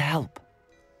 I'd like to help.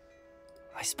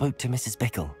 I spoke to Mrs.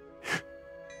 Bickle.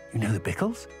 You know the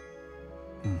Bickles?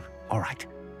 All right,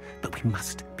 but we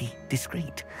must be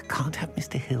discreet. Can't have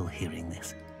Mr. Hill hearing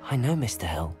this. I know Mr.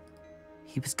 Hill.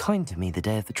 He was kind to me the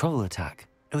day of the troll attack.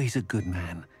 Oh, he's a good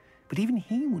man, but even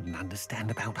he wouldn't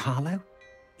understand about Harlow.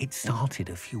 It started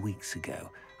a few weeks ago.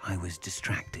 I was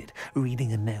distracted,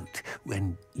 reading a note,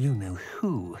 when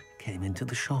you-know-who came into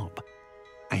the shop.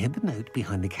 I hid the note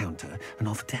behind the counter and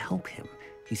offered to help him.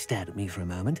 He stared at me for a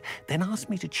moment, then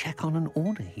asked me to check on an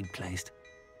order he'd placed.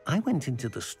 I went into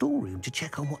the storeroom to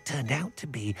check on what turned out to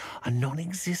be a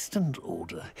non-existent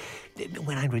order.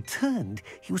 When I returned,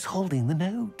 he was holding the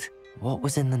note. What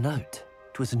was in the note?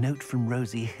 It was a note from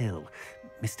Rosie Hill,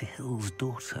 Mr. Hill's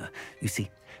daughter. You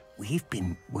see, we've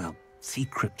been, well,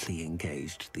 secretly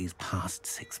engaged these past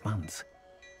 6 months.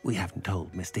 We haven't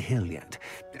told Mr. Hill yet.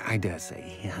 I dare say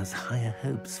he has higher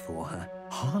hopes for her.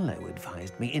 Harlow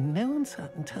advised me in no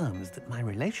uncertain terms that my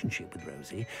relationship with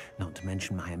Rosie, not to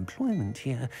mention my employment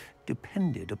here,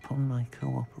 depended upon my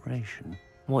cooperation.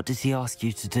 What did he ask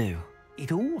you to do?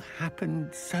 It all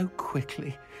happened so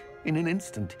quickly. In an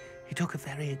instant, he took a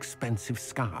very expensive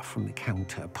scarf from the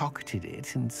counter, pocketed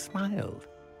it, and smiled.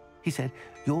 He said,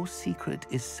 "Your secret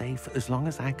is safe as long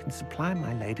as I can supply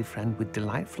my lady friend with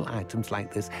delightful items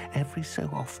like this every so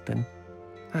often."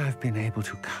 I've been able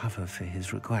to cover for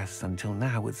his requests until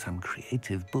now with some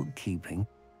creative bookkeeping,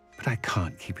 but I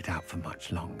can't keep it out for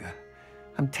much longer.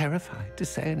 I'm terrified to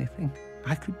say anything.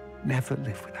 I could never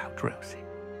live without Rosie.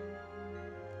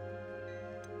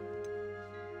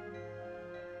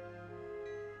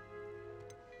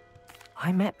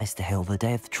 I met Mr. Hill the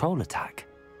day of the troll attack.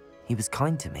 He was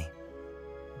kind to me.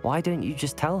 Why don't you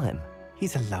just tell him?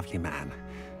 He's a lovely man,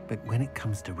 but when it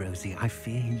comes to Rosie, I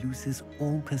fear he loses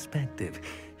all perspective.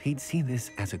 He'd see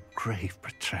this as a grave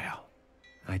betrayal.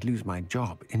 I'd lose my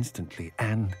job instantly,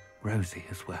 and Rosie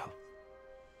as well.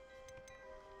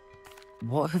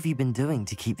 What have you been doing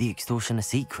to keep the extortion a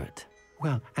secret?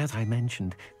 Well, as I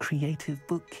mentioned, creative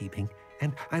bookkeeping,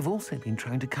 and I've also been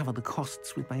trying to cover the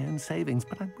costs with my own savings,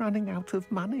 but I'm running out of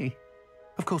money.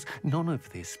 Of course, none of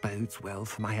this bodes well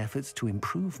for my efforts to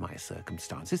improve my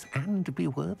circumstances and to be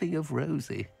worthy of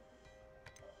Rosie.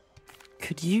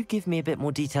 Could you give me a bit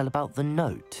more detail about the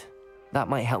note? That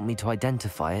might help me to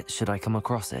identify it should I come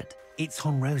across it. It's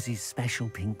on Rosie's special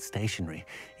pink stationery.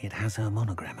 It has her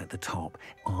monogram at the top,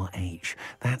 RH.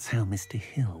 That's how Mr.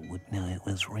 Hill would know it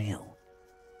was real.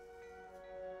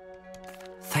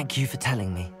 Thank you for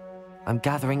telling me. I'm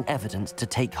gathering evidence to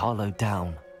take Harlow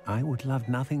down. I would love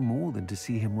nothing more than to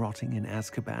see him rotting in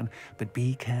Azkaban, but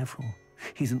be careful.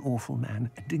 He's an awful man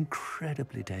and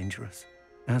incredibly dangerous.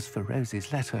 As for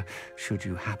Rosie's letter, should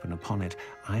you happen upon it,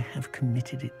 I have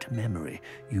committed it to memory.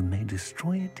 You may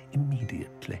destroy it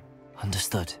immediately.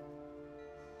 Understood.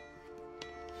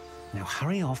 Now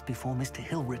hurry off before Mr.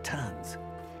 Hill returns.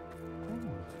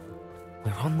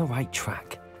 We're on the right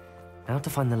track. Now to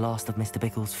find the last of Mr.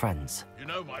 Bickle's friends. You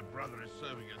know my brother is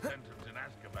serving a sentence in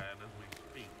Azkaban as we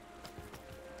speak.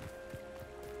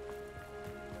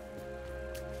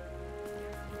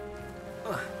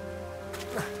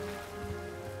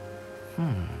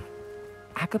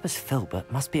 Agabus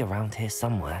Filbert must be around here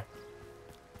somewhere.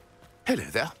 Hello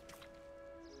there.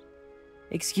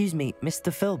 Excuse me,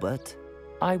 Mr. Filbert.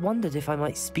 I wondered if I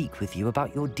might speak with you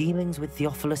about your dealings with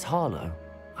Theophilus Harlow.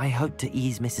 I hope to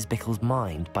ease Mrs. Bickle's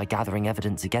mind by gathering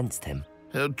evidence against him.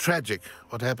 Oh, tragic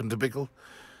what happened to Bickle.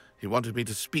 He wanted me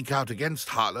to speak out against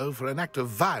Harlow for an act of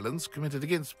violence committed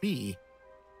against me.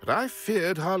 But I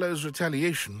feared Harlow's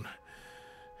retaliation,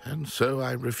 and so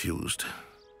I refused.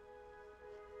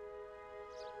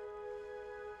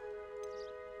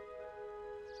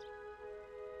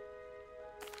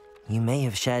 You may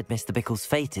have shared Mr. Bickle's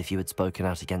fate if you had spoken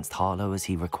out against Harlow as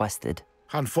he requested.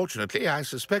 Unfortunately, I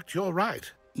suspect you're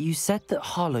right. You said that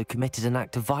Harlow committed an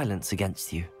act of violence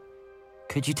against you.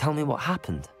 Could you tell me what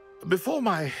happened? Before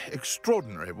my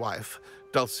extraordinary wife,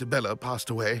 Dulcibella, passed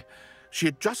away, she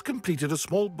had just completed a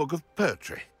small book of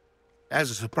poetry. As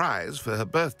a surprise for her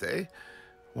birthday,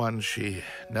 one she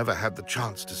never had the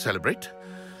chance to celebrate,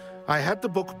 I had the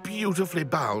book beautifully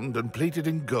bound and plated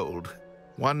in gold.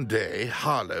 One day,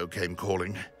 Harlow came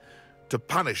calling to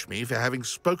punish me for having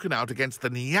spoken out against the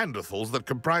Neanderthals that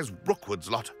comprise Rookwood's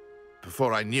lot.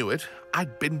 Before I knew it,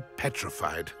 I'd been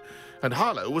petrified, and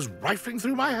Harlow was rifling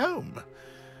through my home.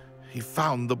 He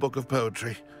found the book of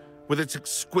poetry, with its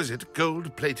exquisite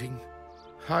gold plating.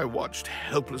 I watched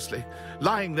helplessly,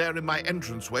 lying there in my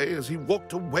entranceway as he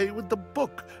walked away with the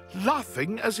book,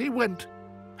 laughing as he went.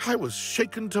 I was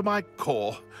shaken to my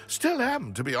core. Still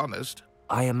am, to be honest.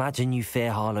 I imagine you fear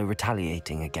Harlow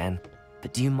retaliating again,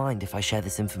 but do you mind if I share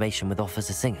this information with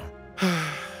Officer Singer?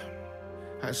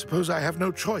 I suppose I have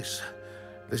no choice.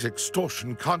 This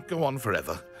extortion can't go on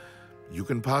forever. You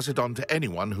can pass it on to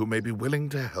anyone who may be willing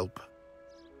to help.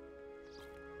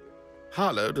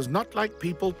 Harlow does not like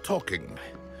people talking,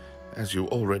 as you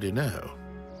already know.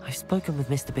 I've spoken with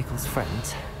Mr. Bickle's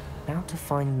friends. Now to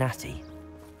find Natty.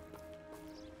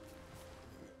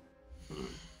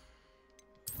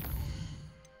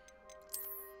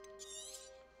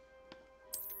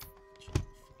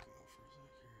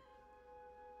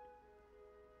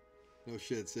 No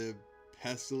shit, Sib.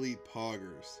 Pestilete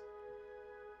Poggers.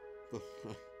 The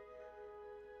fuck?